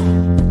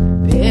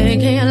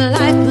 begging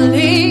like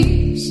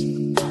please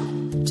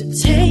to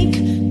take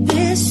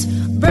this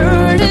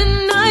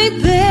burden I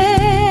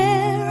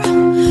bear.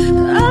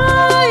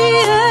 I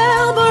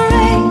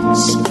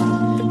embrace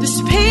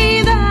this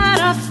pain that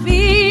I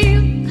feel.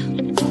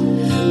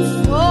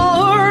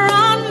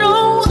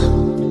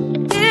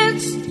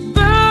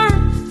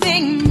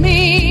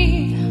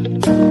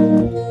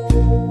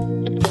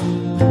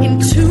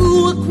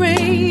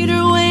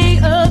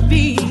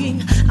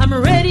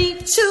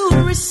 To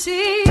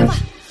receive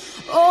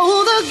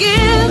all the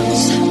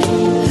gifts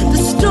the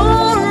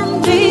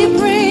storm may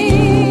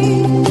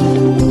bring.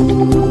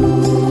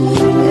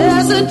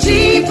 As a a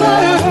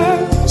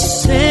deeper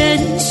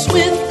sense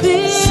within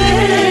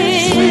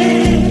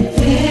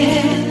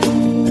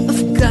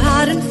of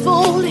God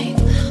unfolding.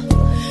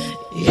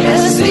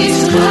 Yes,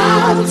 these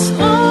clouds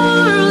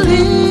are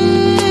lifting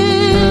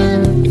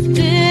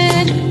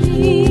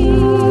me.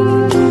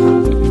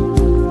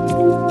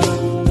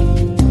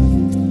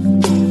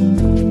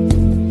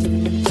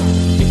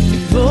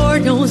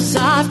 Lord knows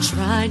I've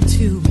tried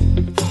to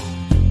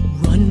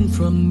run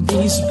from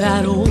these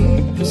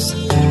battles,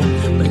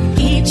 but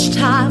each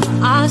time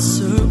I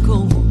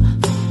circle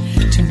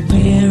to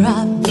where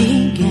I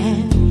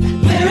began,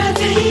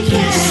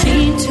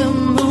 seem to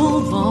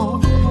move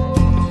on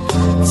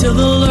till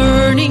the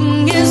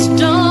learning is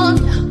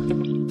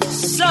done.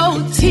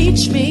 So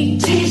teach me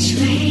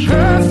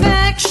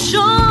perfection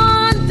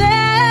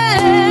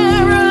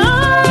there.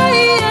 I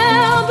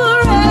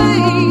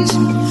embrace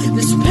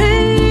this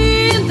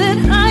pain that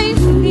I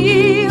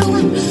feel,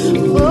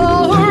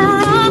 for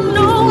I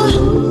know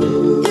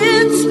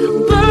it's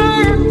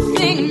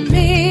birthing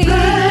me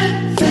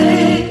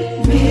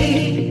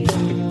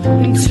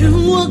into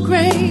a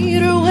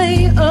greater way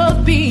of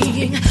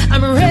being.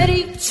 I'm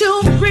ready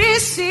to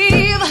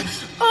receive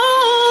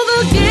all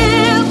the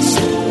gifts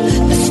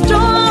the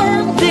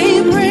storm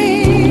may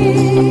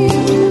bring.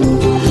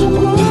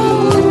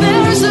 Oh,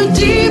 there's a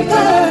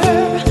deeper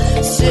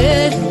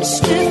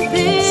sense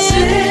within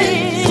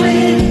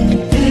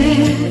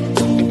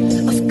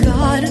of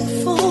God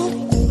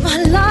unfolding. My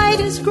light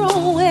is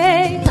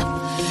growing.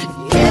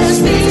 Yes,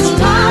 these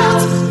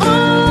clouds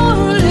are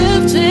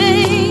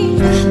lifting.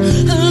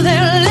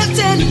 They're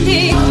lifting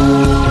me.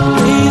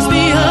 Raise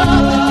me up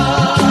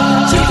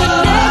to the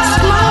next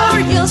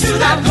glorious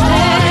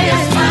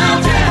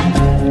mountain.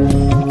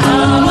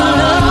 I'm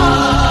alone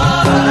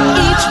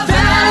each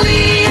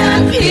valley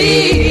and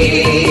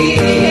peak.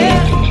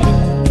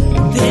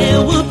 There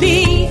will be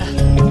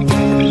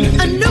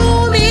a new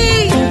me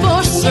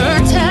for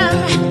certain.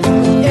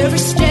 Every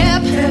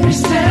step,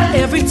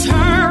 every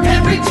turn,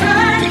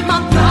 my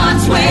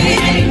God's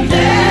waiting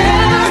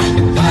there.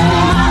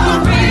 Will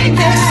bring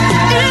this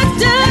it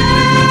does.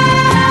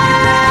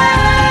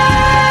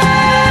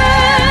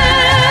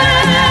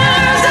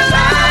 And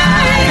I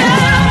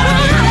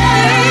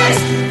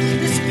embrace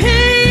this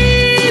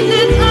pain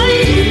that I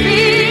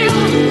feel,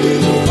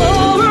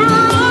 for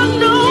I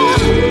know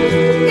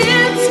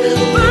it's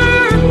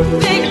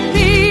birthing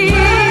me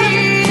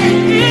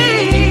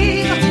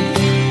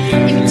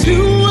into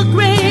a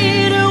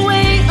greater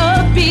way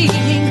of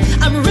being.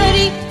 I'm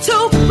ready to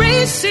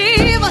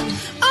receive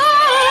all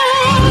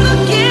the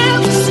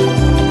gifts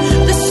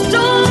the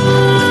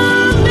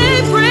storm may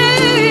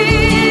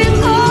bring.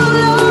 Oh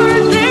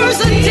Lord, there's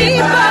a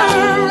deeper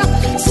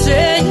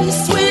sense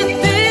within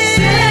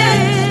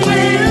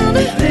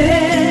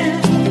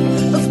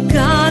of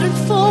God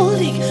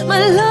unfolding. My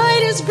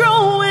light is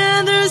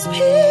growing. There's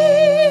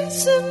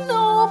peace in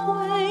the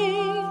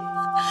way.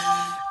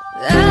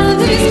 And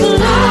these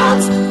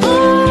clouds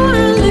are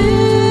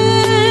lifted.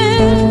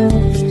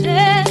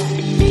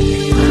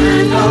 I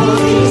know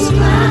these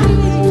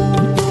clouds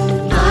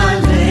are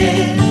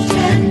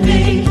lifted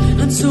me.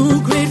 I'm so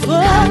grateful.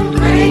 I'm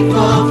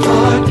grateful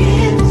for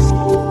gifts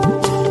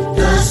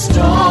the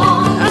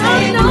storm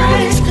may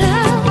bring. These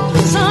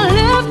clouds are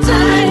lifted.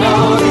 I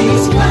know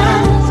these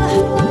clouds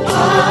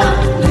are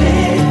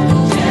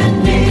lifted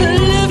me.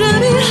 Lifted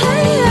me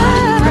higher.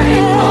 I'm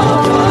grateful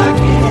for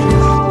gifts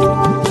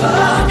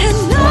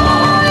and I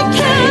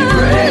can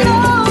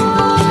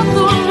love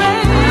the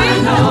rain. I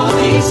know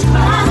these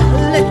clouds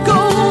let go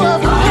of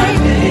the pain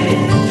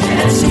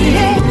and say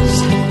yes.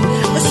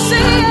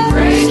 Say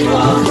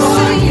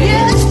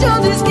yes to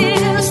these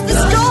gifts the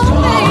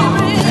storm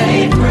may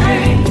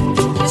bring.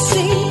 You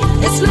see,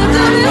 it's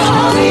lifting me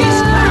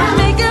higher,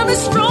 making me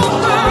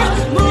stronger,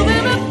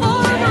 moving me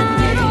forward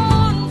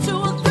on to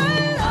a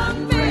greater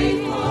me.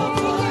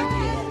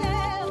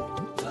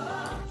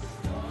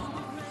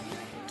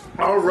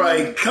 All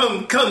right,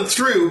 come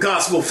through,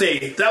 Gospel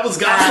Faith. That was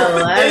Gospel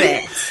I love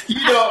Faith. You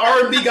know,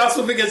 R&B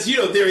Gospel Faith, because, you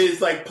know, there is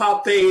like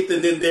pop faith,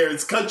 and then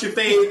there's country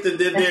faith, and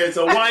then there's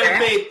Hawaiian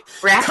faith.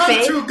 Rap Come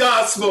faith. through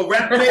Gospel,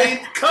 rap faith.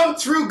 Come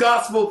through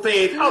Gospel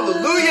Faith.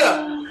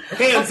 Hallelujah.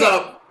 Hands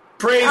up.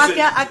 Praise it.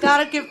 I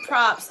gotta give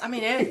props. I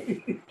mean,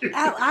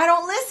 I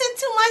don't listen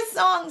to my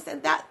songs,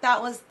 and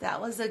that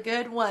was a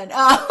good one.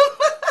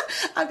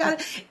 I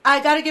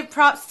gotta give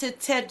props to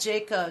Ted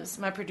Jacobs,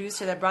 my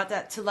producer, that brought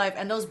that to life,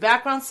 and those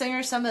background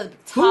singers, some of the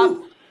top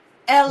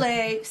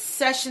LA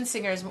session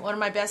singers. One of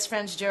my best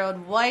friends,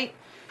 Gerald White,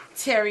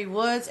 Terry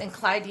Woods, and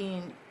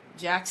Clydeen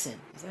Jackson.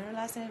 Is that her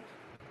last name?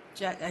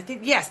 I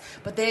think, yes,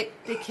 but they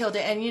killed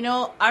it. And, you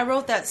know, I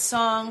wrote that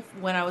song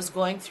when I was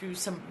going through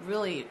some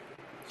really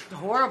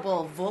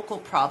horrible vocal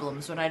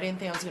problems, when I didn't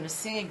think I was going to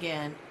sing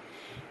again.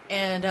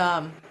 And,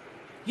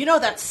 you know,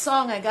 that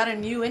song, I got a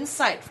new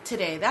insight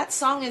today. That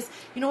song is,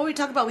 you know what we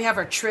talk about? We have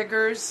our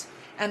triggers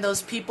and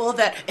those people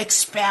that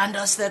expand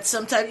us that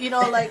sometimes, you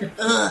know, like,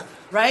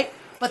 right?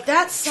 But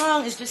that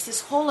song is just this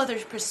whole other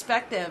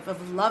perspective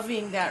of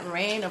loving that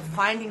rain, of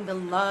finding the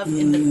love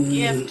in the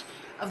gift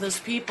of those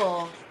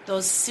people,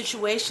 those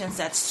situations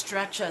that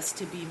stretch us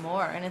to be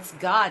more, and it's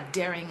God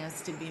daring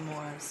us to be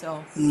more.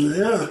 So,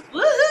 yeah,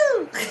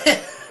 woohoo!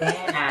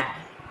 Yeah.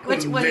 What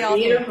do y'all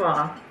Beautiful.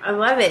 I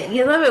love it.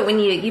 You love it when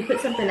you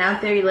put something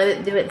out there, you let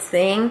it do its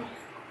thing,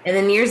 and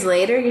then years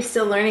later, you're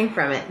still learning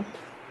from it.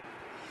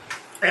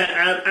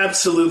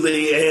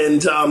 Absolutely.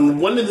 And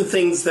one of the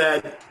things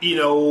that,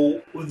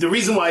 the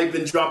reason why I've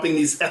been dropping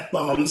these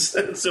F-bombs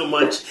so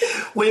much,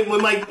 when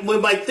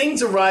my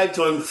things arrived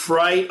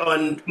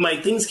my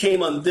things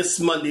came on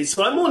this Monday.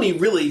 So I'm only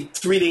really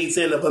 3 days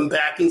in of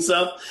unpacking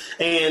stuff.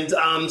 And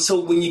so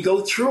when you go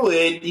through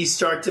it, you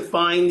start to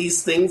find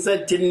these things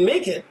that didn't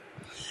make it.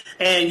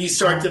 And you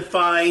start to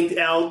find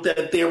out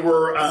that there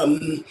were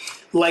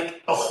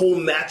like a whole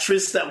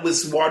mattress that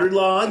was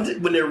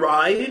waterlogged when it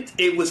arrived.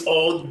 It was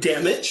all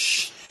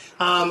damaged.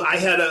 I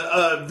had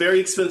a very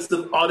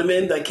expensive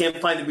ottoman that I can't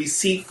find a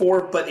receipt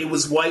for, but it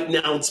was white.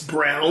 Now it's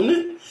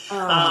brown.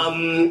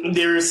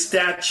 There's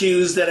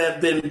statues that have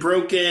been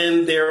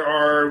broken. There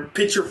are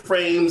picture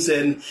frames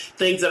and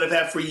things that I've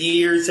had for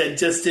years that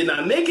just did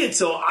not make it.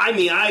 So,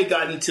 I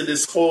got into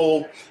this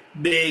whole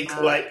big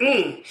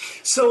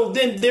So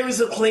then there is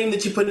a claim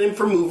that you put in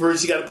for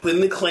movers. You got to put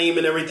in the claim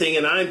and everything,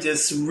 and I'm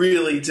just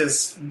really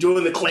just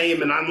doing the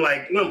claim, and I'm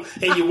like, no.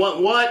 And you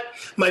want what?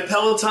 My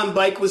Peloton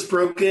bike was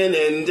broken,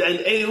 and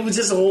it was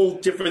just a whole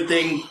different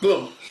thing.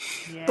 Boom.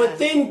 Yeah. But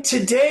then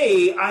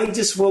today, I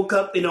just woke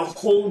up in a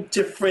whole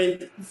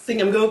different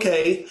thing. I'm going,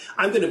 okay,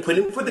 I'm going to put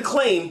in for the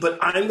claim, but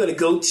I'm going to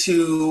go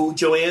to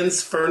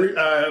Joann's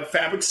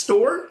fabric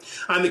store.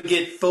 I'm going to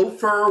get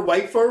faux fur,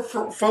 white fur,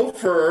 faux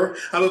fur.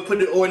 I'm going to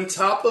put it on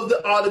top of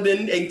the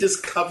ottoman and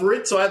just cover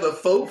it. So I have a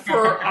faux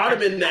fur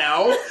ottoman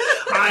now.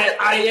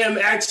 I am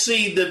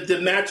actually,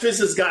 the mattress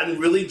has gotten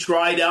really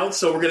dried out,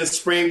 so we're going to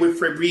spray it with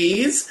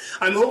Febreze.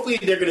 Hopefully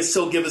they're going to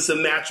still give us a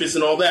mattress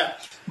and all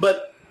that.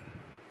 But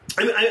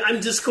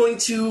I'm just going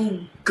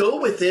to go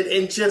with it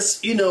and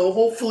just,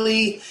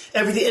 hopefully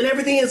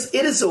everything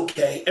is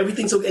okay.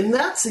 Everything's okay. And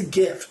that's a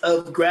gift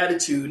of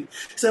gratitude.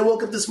 So I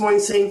woke up this morning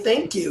saying,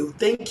 thank you.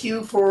 Thank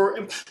you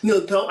for,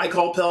 I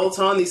called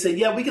Peloton. They said,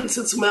 yeah, we can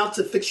send someone out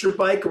to fix your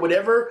bike or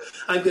whatever.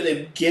 I'm going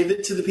to give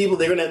it to the people.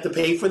 They're going to have to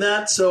pay for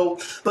that. So,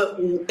 but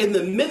in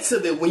the midst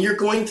of it, when you're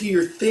going through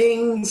your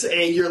things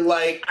and you're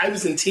like, I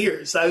was in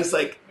tears. I was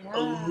like,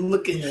 I'm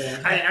looking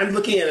at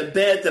a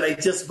bed that I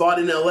just bought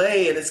in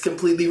LA and it's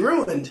completely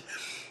ruined.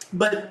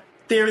 But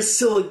there is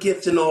still a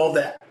gift in all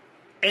that.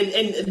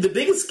 And the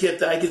biggest gift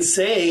that I can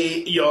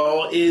say,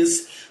 y'all,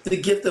 is the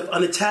gift of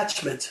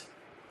unattachment.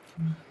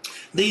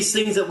 These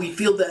things that we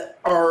feel that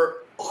are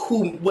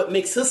what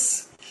makes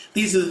us.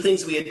 These are the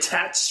things we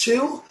attach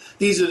to.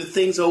 These are the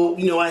things,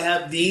 I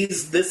have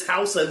this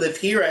house, I live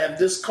here, I have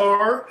this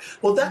car.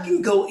 Well, that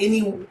can go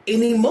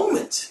any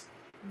moment,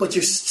 but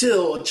you're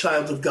still a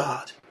child of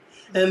God.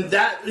 And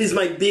that is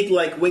my big,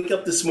 wake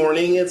up this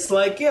morning. It's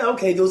like, yeah,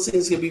 okay, those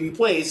things can be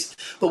replaced.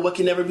 But what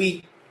can never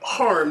be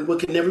harmed, what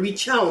can never be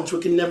challenged,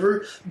 what can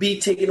never be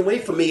taken away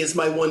from me is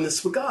my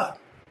oneness with God.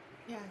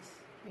 Yes.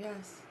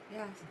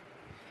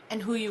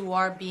 And who you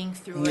are being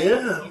through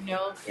it,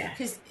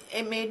 because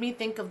it made me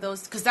think of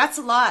those, because that's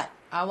a lot.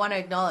 I want to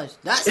acknowledge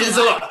that's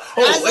a lot.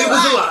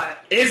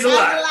 It's a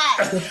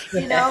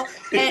lot.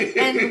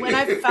 And when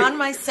I found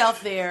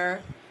myself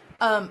there,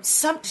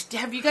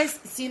 have you guys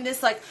seen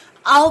this?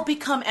 I'll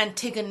become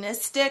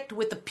antagonistic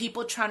with the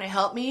people trying to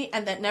help me,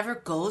 and that never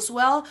goes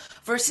well,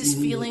 versus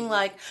feeling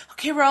like,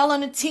 okay, we're all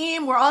on a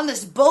team. We're on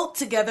this boat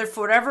together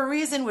for whatever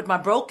reason with my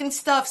broken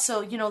stuff.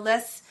 So,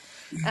 let's,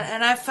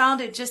 and I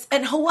found it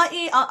and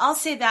Hawaii, I'll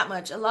say that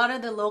much. A lot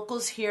of the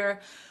locals here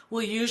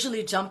will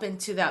usually jump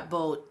into that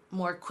boat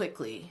more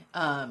quickly.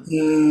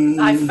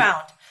 I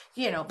found,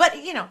 but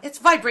it's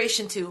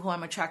vibration too, who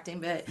I'm attracting,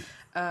 but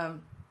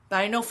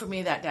I know for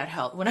me that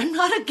helped when I'm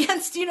not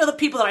against, the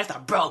people that I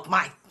thought broke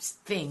my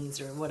things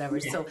or whatever.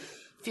 Yeah. So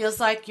feels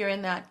like you're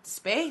in that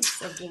space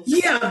of just...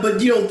 Yeah, but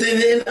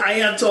then I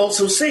have to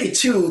also say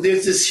too,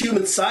 there's this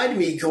human side of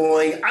me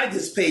going, I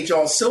just paid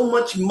y'all so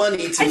much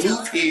money to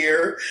move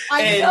here,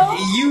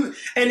 and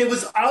it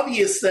was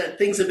obvious that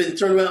things have been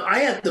turned around. I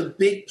had the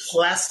big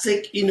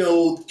plastic,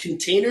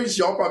 containers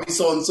y'all probably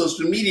saw on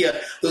social media,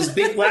 those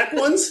big black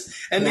ones,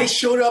 and they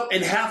showed up,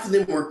 and half of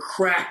them were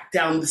cracked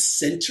down the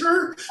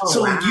center.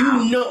 So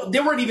wow. They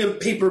weren't even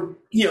paper.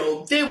 They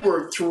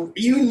were,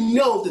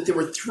 that they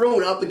were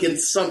thrown up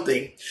against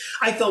something.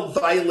 I felt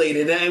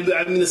violated. And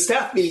I'm in the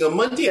staff meeting on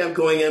Monday.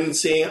 I'm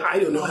saying, I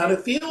don't know how to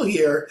feel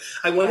here.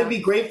 I want to be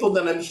grateful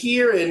that I'm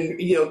here. And,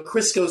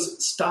 Chris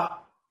goes,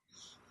 stop.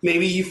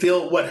 Maybe you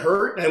feel what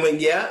hurt? And I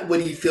went, yeah. What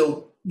do you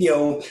feel,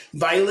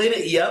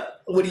 violated?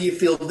 Yep. What do you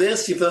feel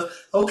this? You feel,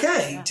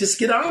 okay, just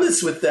get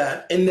honest with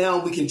that. And now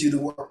we can do the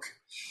work.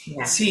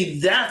 Yeah. See,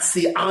 that's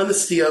the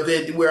honesty of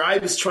it, where I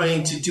was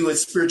trying to do a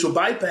spiritual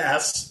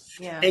bypass.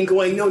 Yeah. And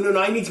going, no,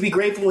 I need to be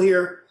grateful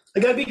here. I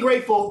got to be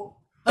grateful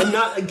and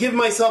not give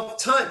myself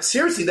time.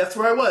 Seriously, that's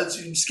where I was.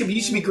 You should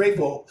be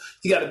grateful.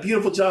 You got a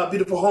beautiful job,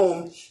 beautiful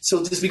home.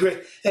 So just be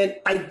great. And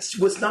I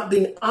was not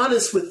being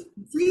honest with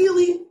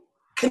really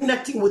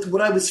connecting with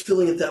what I was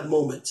feeling at that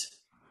moment.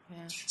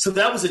 So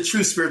that was a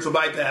true spiritual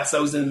bypass I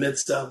was in the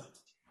midst of.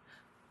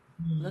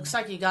 Looks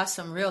like you got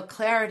some real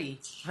clarity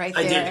right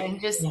there. I did. And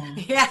just,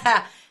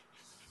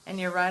 and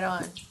you're right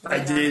on. I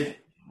did.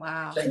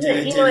 Wow.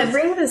 It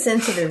brings us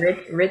into the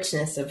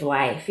richness of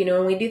life.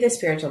 When we do the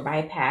spiritual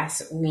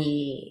bypass,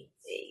 we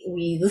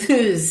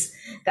lose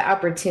the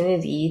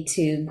opportunity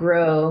to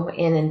grow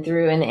in and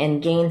through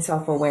and gain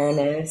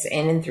self-awareness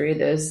in and through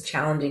those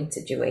challenging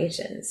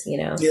situations.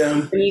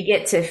 When you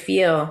get to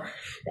feel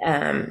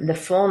the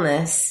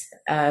fullness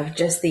of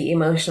just the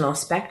emotional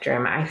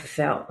spectrum. I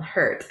felt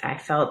hurt. I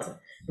felt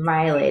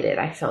violated.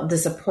 I felt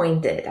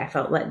disappointed. I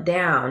felt let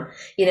down.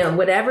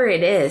 Whatever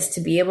it is,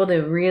 to be able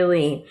to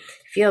really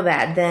feel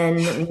that,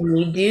 then when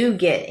you do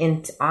get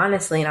into,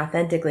 honestly and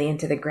authentically,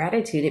 into the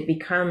gratitude, it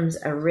becomes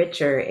a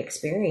richer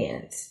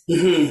experience.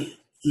 I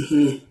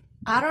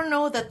don't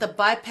know that the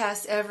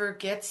bypass ever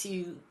gets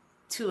you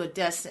to a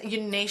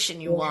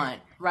destination you want,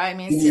 right? I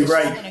mean, it's just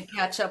going to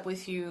catch up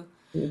with you.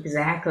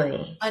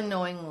 Exactly.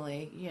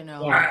 Unknowingly,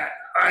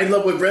 I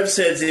love what Rev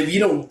says. If you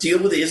don't deal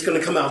with it, it's going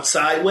to come out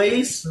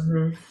sideways.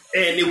 And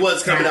it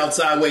was coming out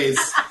sideways.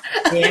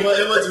 It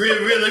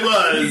really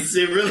was.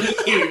 It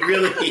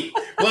really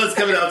was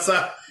coming out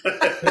sideways.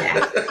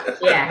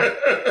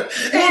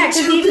 Because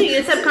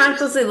you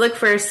subconsciously look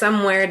for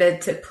somewhere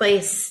to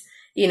place,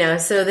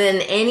 so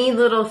then any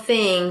little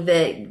thing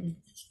that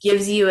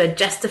gives you a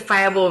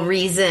justifiable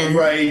reason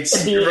to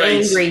be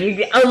angry,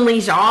 you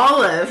unleash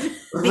all of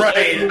the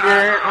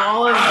anger,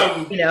 all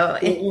of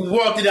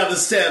walking down the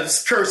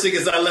steps, cursing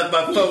as I left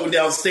my phone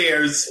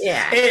downstairs.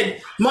 And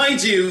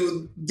mind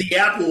you, the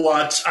Apple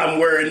Watch I'm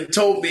wearing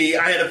told me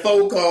I had a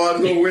phone call.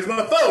 I'm going, where's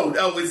my phone?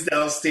 Oh, it's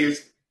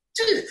downstairs.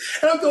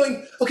 And I'm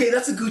going, okay,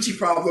 that's a Gucci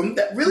problem.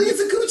 That really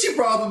is a Gucci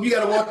problem. You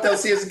got to walk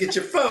downstairs and get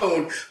your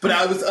phone. But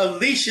I was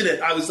unleashing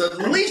it.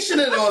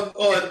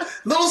 on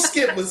Little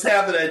Skip was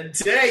having a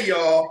day,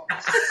 y'all.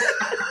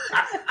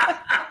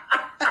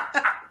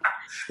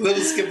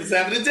 Little Skip was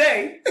having a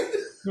day.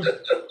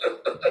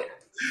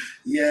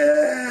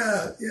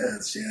 Yes.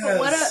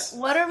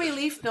 What a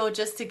relief, though,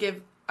 just to give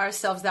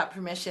ourselves that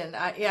permission.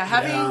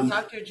 Having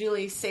Dr.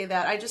 Julie say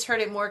that, I just heard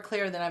it more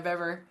clear than I've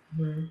ever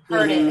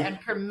heard it,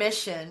 and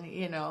permission,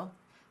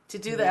 to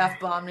do the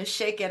F-bomb, to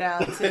shake it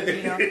out,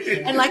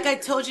 and like I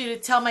told you, to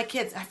tell my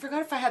kids, I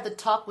forgot if I had the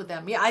talk with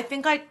them. I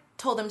think I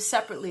told them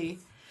separately,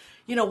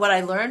 what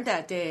I learned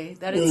that day,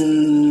 that it's,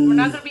 we're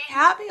not going to be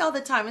happy all the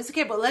time. It's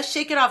okay, but let's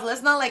shake it off.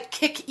 Let's not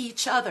kick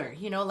each other,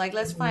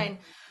 let's find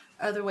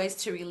other ways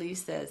to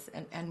release this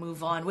and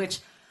move on, which,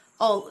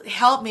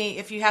 help me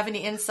if you have any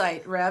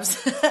insight,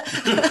 Revs.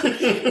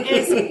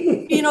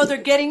 They're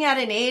getting at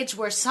an age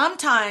where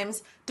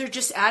sometimes they're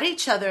just at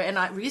each other. And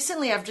I've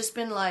just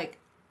been like,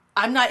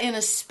 I'm not in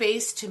a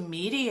space to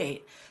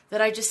mediate. That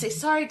I just say,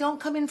 sorry, don't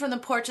come in from the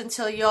porch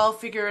until y'all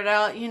figure it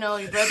out. Your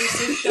brother,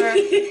 sister,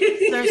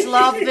 there's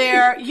love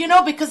there.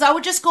 Because I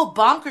would just go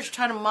bonkers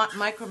trying to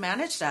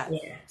micromanage that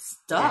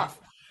stuff.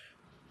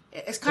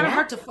 It's kind of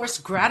hard to force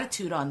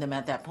gratitude on them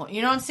at that point.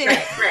 You know what I'm saying?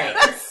 Right.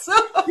 So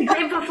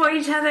grateful for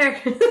each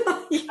other.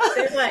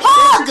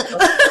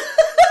 Hug!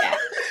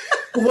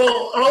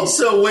 Well,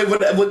 also,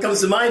 what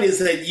comes to mind is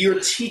that you're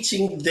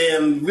teaching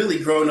them really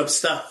grown-up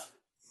stuff.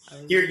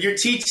 You're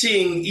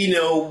teaching,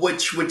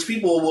 which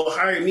people will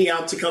hire me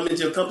out to come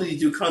into a company to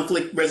do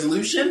conflict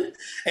resolution,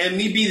 and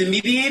me be the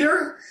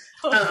mediator.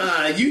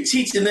 You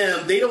teaching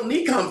them they don't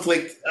need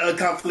conflict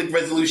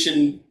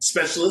resolution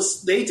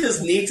specialists. They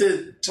just need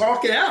to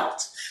talk it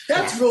out.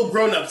 That's real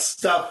grown up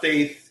stuff,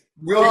 Faith.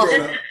 Real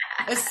grown up.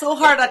 It's so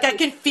hard. I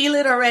can feel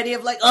it already.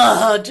 Of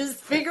just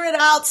figure it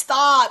out.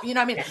 Stop. You know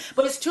what I mean?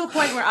 But it's to a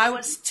point where I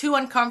was too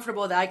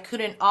uncomfortable that I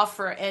couldn't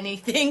offer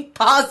anything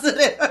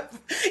positive.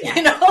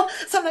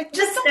 So I'm like,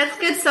 that's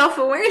good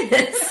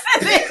self-awareness.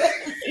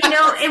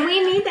 And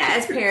we need that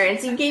as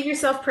parents. You gave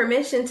yourself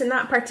permission to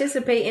not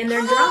participate in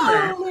their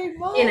drama.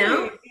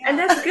 And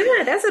that's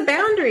good. That's a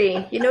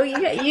boundary. You're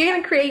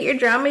gonna create your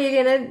drama.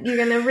 You're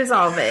gonna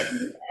resolve it.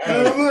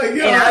 Oh my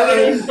God!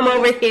 I'm gonna come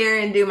over here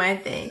and do my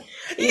thing.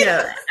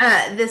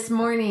 This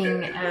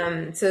morning,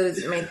 so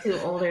my two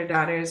older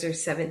daughters are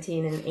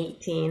 17 and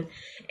 18,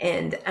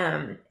 and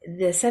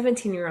the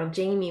 17-year-old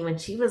Jamie, when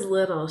she was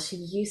little, she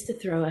used to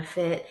throw a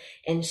fit,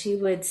 and she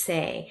would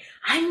say,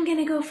 "I'm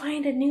gonna go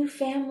find a new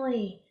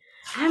family."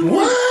 She would.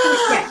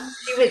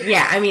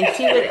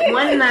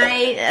 One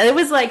night, it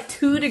was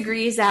 2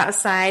 degrees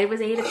outside. It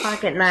was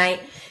 8:00 at night.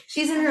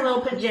 She's in her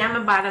little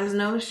pajama bottoms,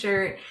 no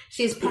shirt.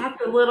 She's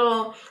packed a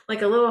little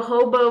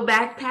hobo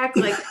backpack,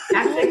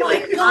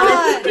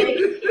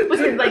 with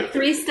her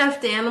 3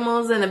 stuffed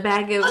animals and a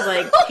bag of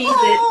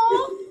Cheez-Its.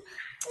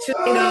 She's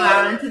gonna go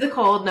out into the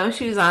cold, no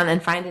shoes on,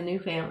 and find a new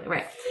family.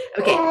 Right?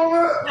 Okay.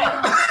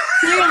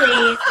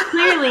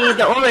 Clearly,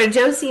 the older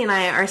Josie and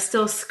I are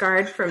still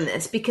scarred from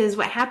this, because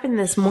what happened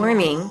this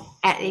morning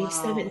at age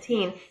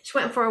 17, she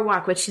went for a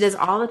walk, which she does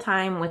all the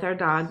time with our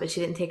dog, but she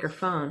didn't take her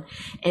phone.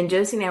 And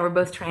Josie and I were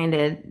both trying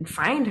to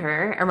find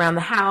her around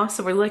the house.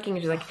 So we're looking,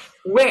 and she's like,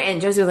 where?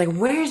 And Josie was like,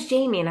 where's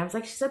Jamie? And I was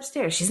like, she's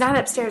upstairs. She's not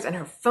upstairs. And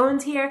her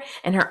phone's here,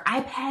 and her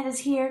iPad is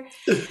here.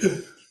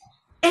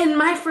 And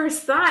my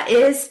first thought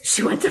is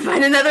she went to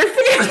find another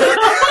family.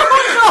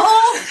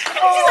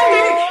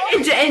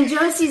 And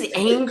Josie's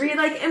angry,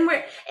 like, and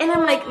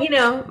I'm like,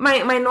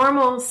 my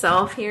normal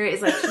self here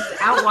is like, she's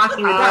out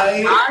walking the dog.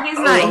 The dog is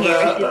not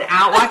here. She's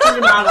out walking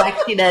the dog like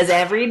she does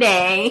every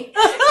day.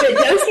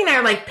 But Josie and I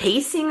are like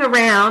pacing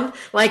around,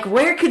 like,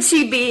 where could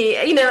she be?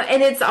 And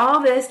it's all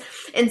this.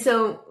 And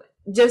so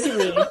Josie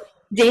leaves.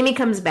 Jamie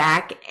comes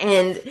back,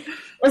 and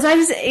so I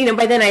just,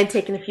 by then I had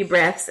taken a few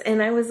breaths,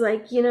 and I was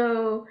like,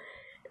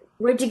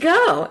 where'd you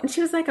go? And she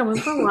was like, I went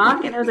for a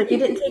walk. And I was like, you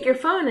didn't take your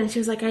phone? And she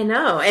was like, I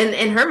know. And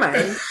in her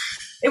mind,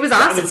 it was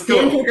awesome. She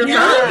didn't take her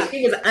phone.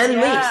 She was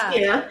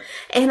unleashed,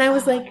 And I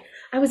was like,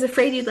 I was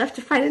afraid you'd left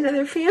to find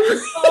another family. And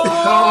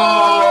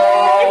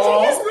she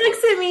just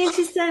looks at me and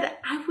she said,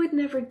 I would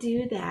never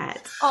do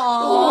that.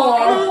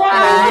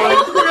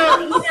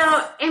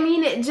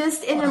 It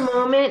just, in a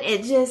moment,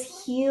 it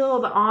just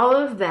healed all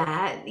of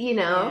that,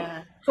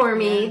 for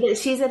me, that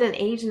she's at an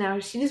age now,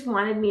 she just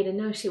wanted me to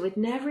know she would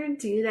never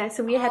do that.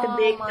 So we had a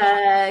big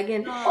hug,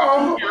 and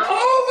oh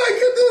my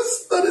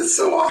goodness, that is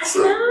so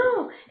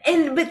awesome.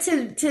 But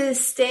to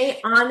stay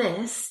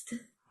honest,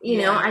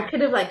 I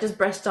could have just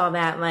brushed all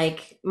that,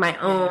 like my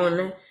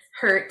own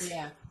hurt.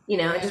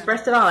 Just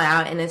brushed it all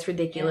out, and it's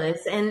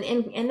ridiculous, and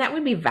that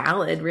would be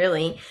valid,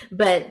 really.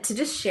 But to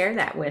just share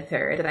that with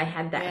her, that I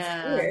had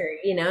that fear,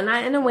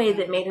 not in a way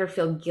that made her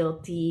feel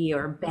guilty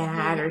or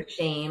bad or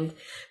shamed,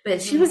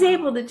 but she was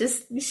able to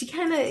she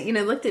kind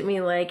of, looked at me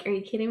like, "Are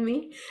you kidding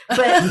me?"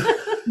 But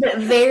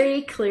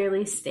very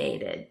clearly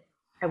stated,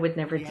 I would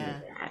never do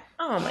that.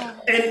 Oh my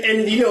God.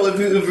 And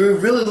if we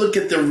really look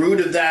at the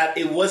root of that,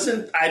 it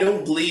wasn't, I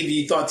don't believe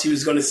you thought she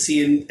was going to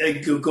see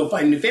and go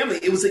find a new family.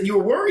 It was that you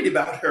were worried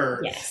about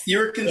her. Yes.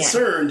 You're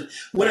concerned. Yeah.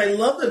 What I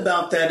love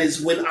about that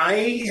is when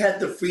I had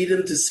the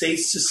freedom to say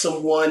to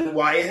someone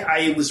why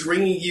I was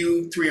ringing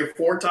you 3 or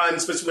 4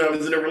 times, especially when I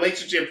was in a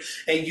relationship,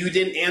 and you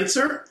didn't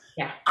answer,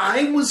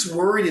 I was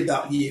worried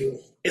about you.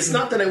 It's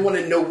not that I want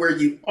to know where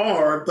you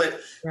are, but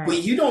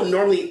when you don't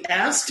normally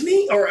ask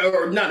me,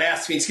 or not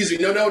ask me, excuse me,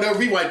 no,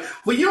 rewind.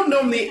 When you don't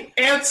normally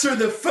answer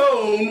the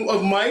phone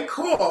of my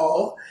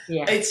call,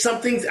 it's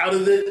something's out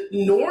of the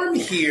norm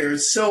here.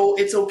 So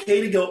it's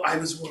okay to go, I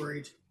was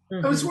worried.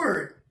 I was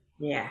worried.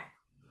 Yeah.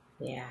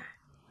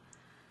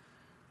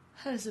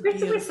 That is a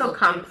beautiful, so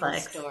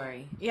complex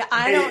story. Yeah,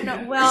 I don't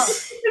know. Well,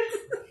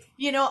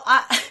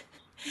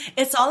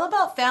 it's all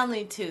about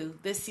family too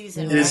this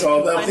season. It is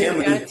all about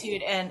family.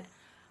 Gratitude and.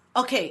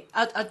 Okay,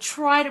 I'll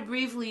try to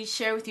briefly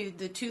share with you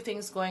the 2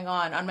 things going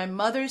on. On my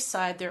mother's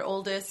side, their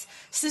oldest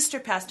sister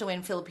passed away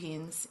in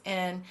Philippines,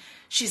 and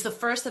she's the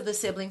first of the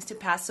siblings to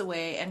pass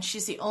away, and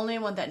she's the only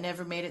one that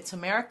never made it to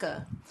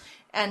America.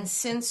 And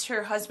since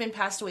her husband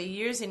passed away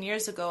years and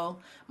years ago,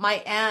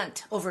 my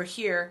aunt over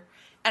here,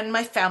 and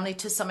my family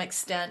to some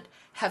extent,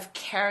 have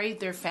carried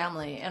their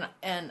family.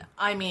 And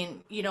I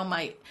mean,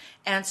 my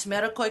aunt's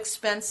medical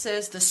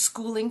expenses, the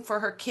schooling for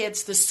her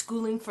kids, the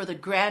schooling for the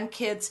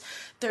grandkids.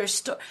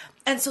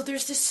 And so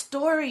there's this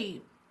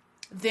story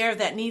there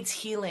that needs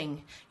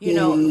healing,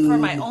 for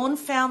my own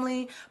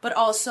family, but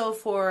also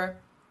for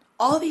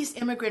all these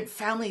immigrant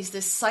families,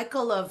 this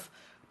cycle of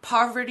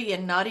poverty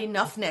and not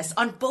enoughness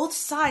on both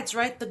sides,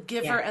 right? The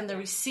giver and the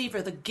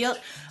receiver, the guilt.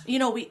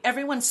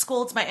 Everyone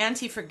scolds my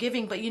auntie for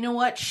giving, but you know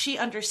what? She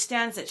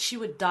understands that she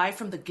would die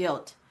from the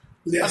guilt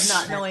of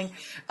not knowing.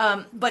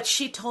 But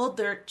she told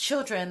their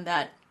children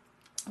that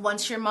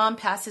once your mom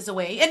passes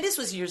away, and this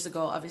was years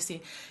ago,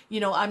 obviously,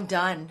 I'm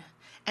done.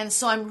 And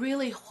so I'm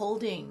really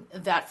holding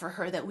that for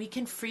her, that we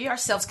can free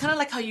ourselves, kind of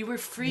like how you were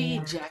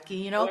free,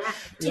 Jackie, to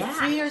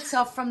free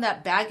yourself from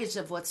that baggage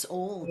of what's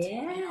old.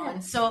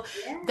 And so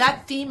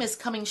that theme is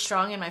coming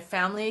strong in my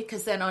family,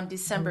 because then on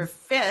December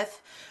 5th,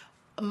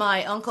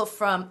 my uncle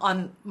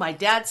on my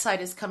dad's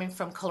side is coming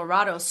from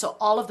Colorado. So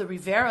all of the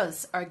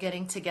Riveras are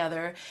getting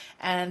together,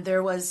 and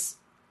there was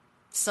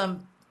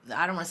some,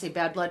 I don't want to say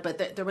bad blood,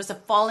 but there was a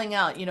falling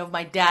out.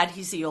 My dad,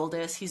 he's the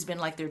oldest. He's been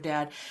like their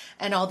dad,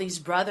 and all these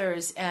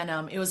brothers.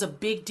 And it was a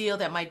big deal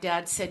that my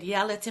dad said,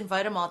 yeah, let's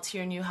invite them all to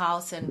your new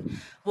house, and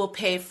we'll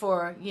pay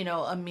for,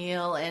 a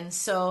meal. And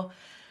so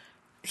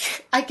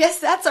I guess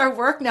that's our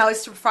work now,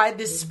 is to provide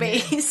this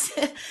space,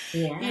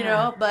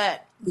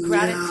 but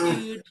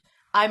gratitude,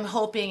 I'm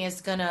hoping, is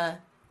going to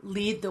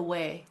lead the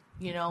way,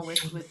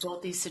 with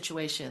both these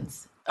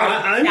situations.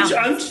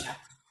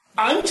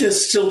 I'm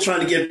just still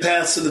trying to get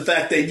past to the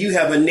fact that you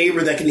have a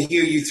neighbor that can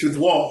hear you through the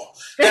wall.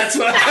 That's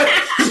what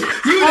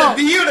you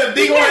had a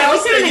big old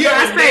house and you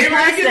have a neighbor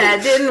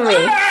that, didn't we?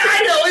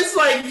 I know, it's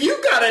like you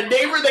got a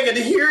neighbor that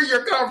can hear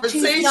your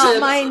conversation. She's not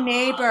my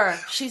neighbor.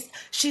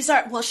 She's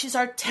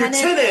our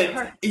tenant.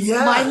 Your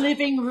tenant. My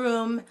living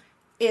room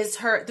is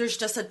her. There's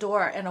just a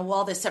door and a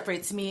wall that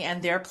separates me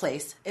and their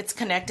place. It's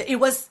connected. It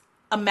was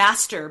a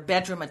master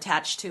bedroom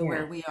attached to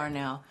where we are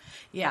now.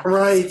 Yeah.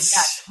 Right.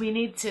 Yeah, we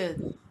need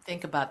to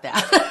think about that.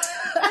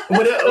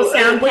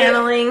 Sound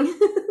paneling.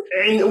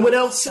 And what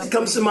else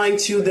comes to mind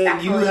too,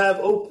 that you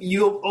have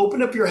you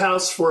open up your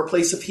house for a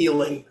place of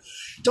healing.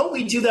 don't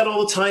we do that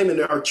all the time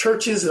in our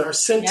churches and our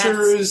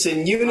centers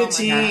and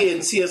Unity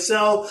and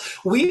CSL?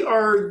 We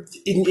are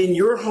in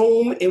your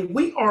home, and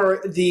we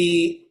are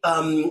the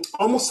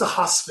almost a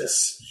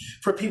hospice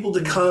for people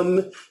to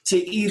come to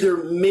either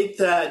make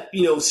that,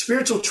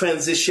 spiritual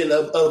transition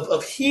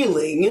of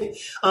healing,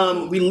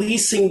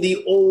 releasing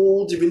the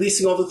old,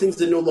 releasing all the things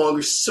that no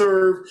longer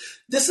serve.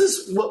 This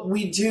is what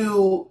we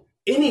do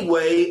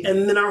anyway,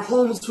 and then our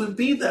homes would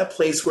be that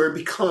place where it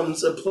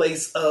becomes a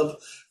place of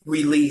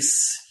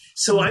release.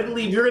 So I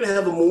believe you're going to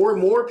have more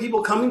and more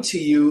people coming to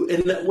you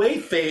in that way,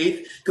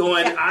 Faith,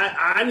 going,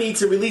 I need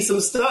to release some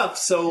stuff,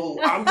 so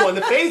I'm going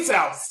to Faith's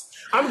house.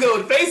 I'm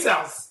going to Faith's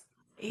house.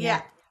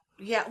 Yeah.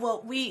 Yeah,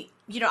 well,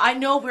 I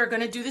know we're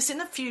going to do this in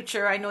the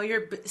future. I know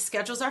your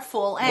schedules are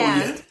full.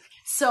 And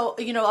so,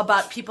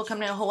 about people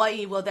coming to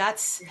Hawaii, well,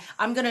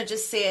 I'm going to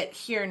just say it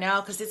here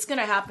now because it's going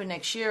to happen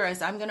next year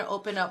as I'm going to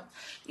open up,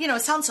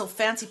 it sounds so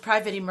fancy,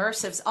 private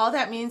immersives. All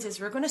that means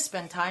is we're going to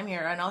spend time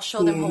here and I'll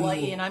show them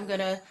Hawaii and I'm going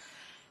to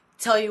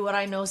tell you what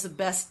I know is the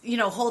best,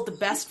 hold the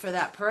best for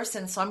that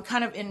person. So I'm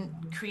kind of in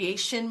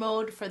creation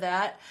mode for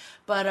that.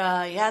 But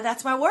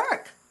that's my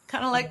work.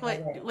 Kind of like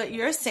what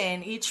you're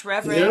saying, each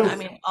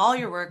reverend, all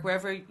your work,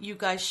 wherever you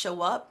guys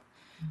show up,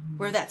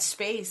 we're that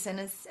space. And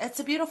it's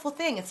a beautiful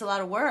thing. It's a lot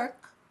of work,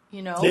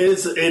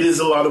 It is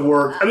a lot of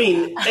work.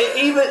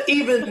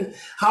 Even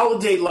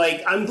holiday,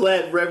 like, I'm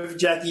glad, Reverend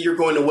Jackie, you're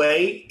going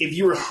away. If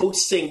you were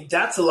hosting,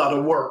 that's a lot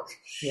of work.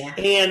 Yeah.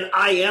 And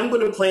I am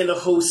going to plan to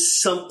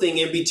host something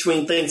in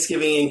between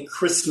Thanksgiving and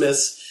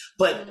Christmas,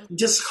 but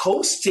just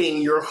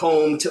hosting your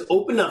home to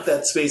open up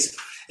that space,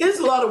 it's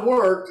a lot of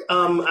work,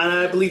 and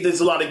I believe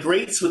there's a lot of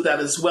greats with that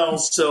as well.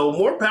 So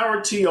more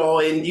power to y'all,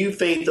 and you,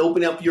 Faith,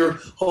 open up your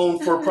home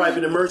for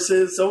private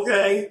immersives.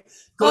 Okay,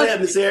 go ahead,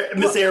 Miss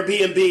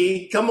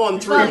Airbnb. Come on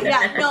through.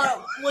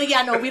 We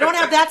don't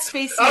have that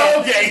space yet.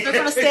 Okay, we're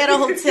going to stay at a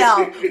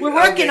hotel. We're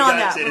working on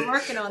that. We're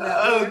working on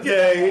that.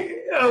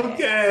 Okay.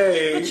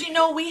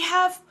 But we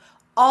have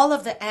all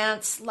of the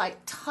aunts, like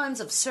tons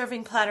of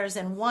serving platters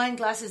and wine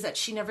glasses that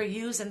she never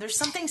used, and there's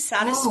something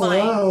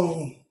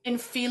satisfying. In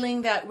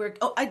feeling that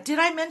did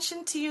I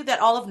mention to you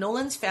that all of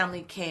Nolan's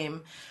family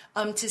came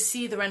to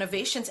see the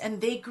renovations and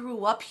they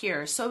grew up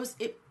here. So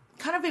it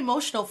kind of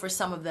emotional for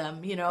some of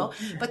them,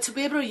 but to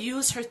be able to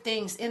use her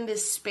things in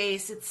this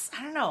space,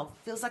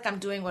 feels like I'm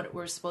doing what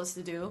we're supposed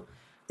to do.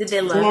 Did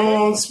they love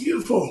it? It's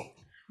beautiful.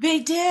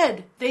 They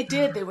did.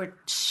 They were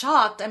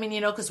shocked.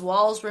 Because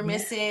walls were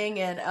missing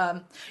and,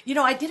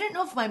 I didn't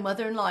know if my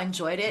mother-in-law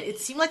enjoyed it. It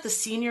seemed like the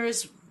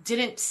seniors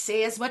didn't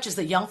say as much as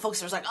the young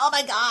folks. It was like, oh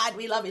my God,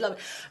 we love it.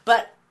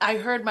 But I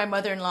heard my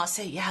mother-in-law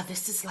say, yeah,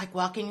 this is like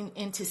walking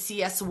into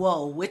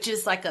CSWO, which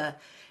is like a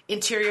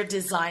interior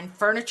design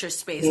furniture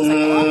space. It's like,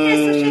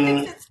 okay, so she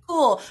thinks it's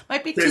cool.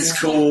 Might be too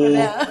cool for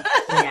them.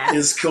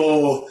 It's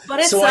cool.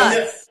 But it's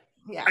us.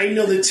 I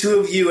know the two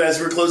of you, as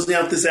we're closing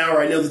out this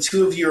hour, I know the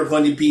two of you are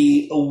going to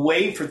be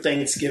away for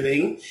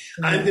Thanksgiving.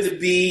 Mm-hmm. I'm going to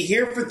be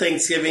here for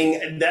Thanksgiving,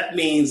 and that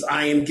means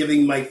I am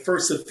giving my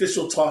first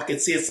official talk at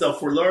CSL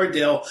Fort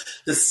Lauderdale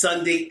the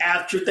Sunday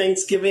after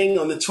Thanksgiving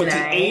on the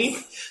 28th.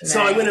 Nice.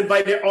 So I'm going to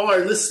invite all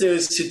our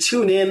listeners to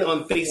tune in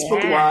on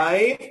Facebook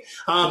Live.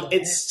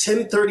 It's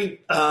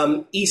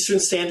 10:30 Eastern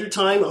Standard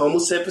Time. I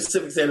almost said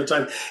Pacific Standard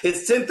Time.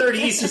 It's 10:30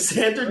 Eastern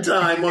Standard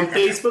Time on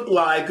Facebook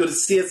Live. Go to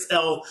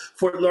CSL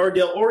Fort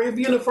Lauderdale, or if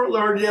you're in the Fort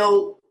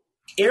Lauderdale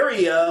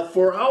area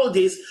for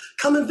holidays,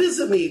 come and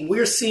visit me.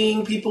 We're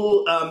seeing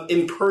people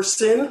in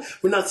person.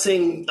 We're not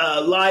saying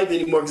live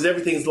anymore because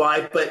everything's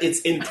live, but it's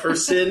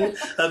in-person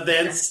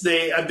events.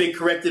 I've been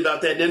corrected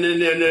about that.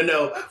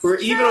 No. We're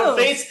even on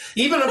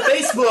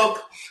Facebook.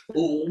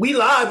 We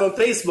live on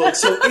Facebook,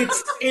 so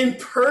it's in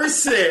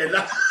person.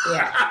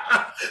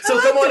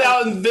 So come on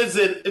out and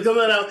visit. Come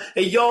on out.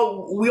 And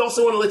y'all, we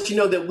also want to let you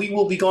know that we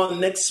will be gone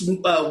next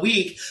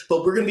week,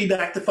 but we're going to be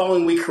back the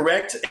following week,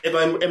 correct? Am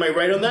I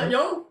right on that,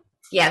 y'all?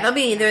 Yeah, they'll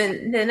be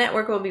the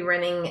network will be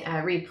running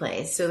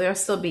replays, so there'll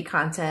still be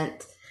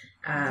content.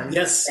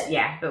 Yes.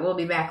 But we'll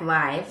be back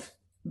live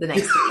the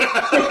next week.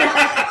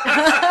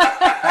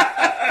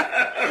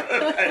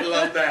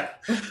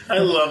 I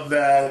love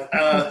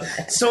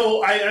that.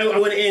 So I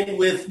want to end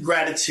with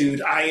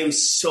gratitude. I am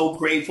so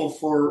grateful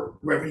for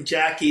Reverend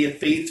Jackie and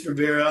Faith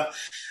Rivera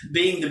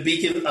being the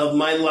beacon of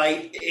my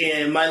light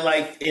and my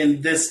life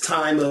in this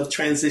time of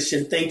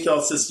transition. Thank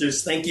y'all,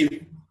 sisters. Thank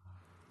you.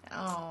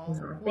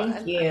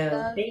 Thank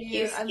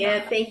you,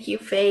 Skip. Thank you,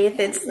 Faith.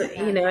 It's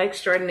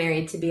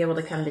extraordinary to be able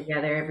to come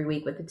together every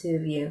week with the two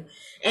of you,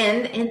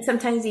 and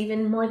sometimes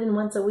even more than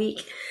once a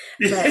week.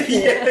 But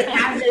to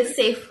have this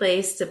safe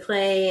place to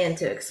play and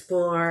to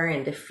explore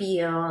and to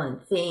feel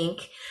and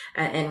think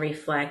and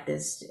reflect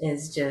is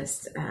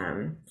just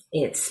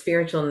it's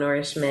spiritual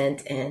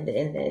nourishment and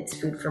it's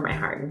food for my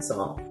heart and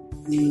soul.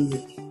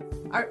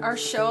 Our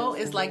show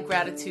is like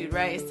gratitude,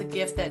 right? It's the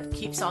gift that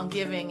keeps on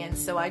giving. And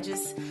so I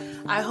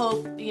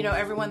hope,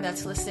 everyone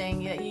that's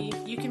listening,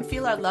 you can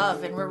feel our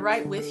love and we're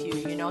right with you,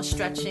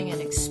 stretching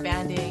and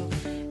expanding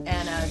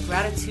And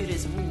gratitude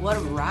is what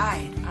a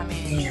ride. I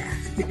mean,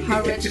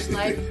 how rich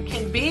life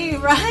can be,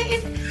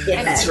 right?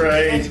 Yeah, that's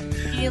right. And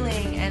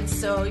healing. And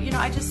so,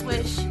 I just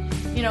wish,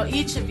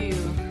 each of you,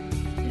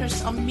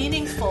 just a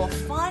meaningful,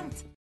 fun.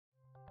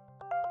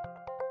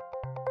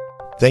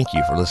 Thank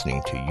you for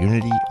listening to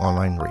Unity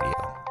Online Radio,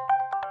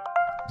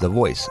 the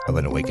voice of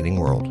an awakening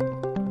world.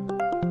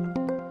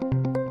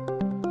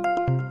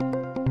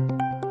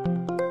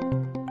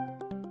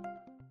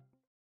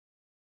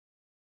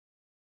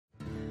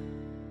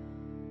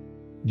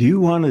 Do you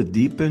want to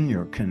deepen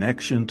your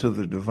connection to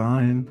the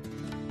divine,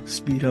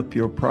 speed up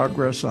your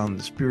progress on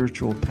the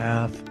spiritual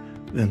path?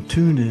 Then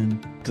tune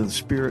in to the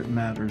Spirit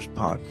Matters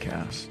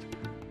podcast.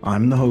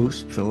 I'm the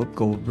host, Philip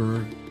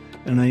Goldberg,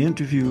 and I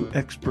interview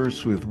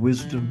experts with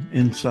wisdom,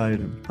 insight,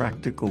 and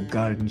practical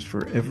guidance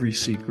for every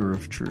seeker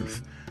of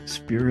truth.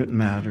 Spirit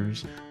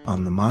Matters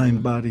on the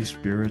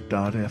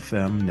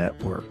MindBodySpirit.fm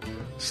network.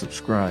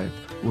 Subscribe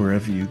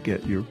wherever you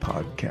get your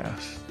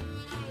podcasts.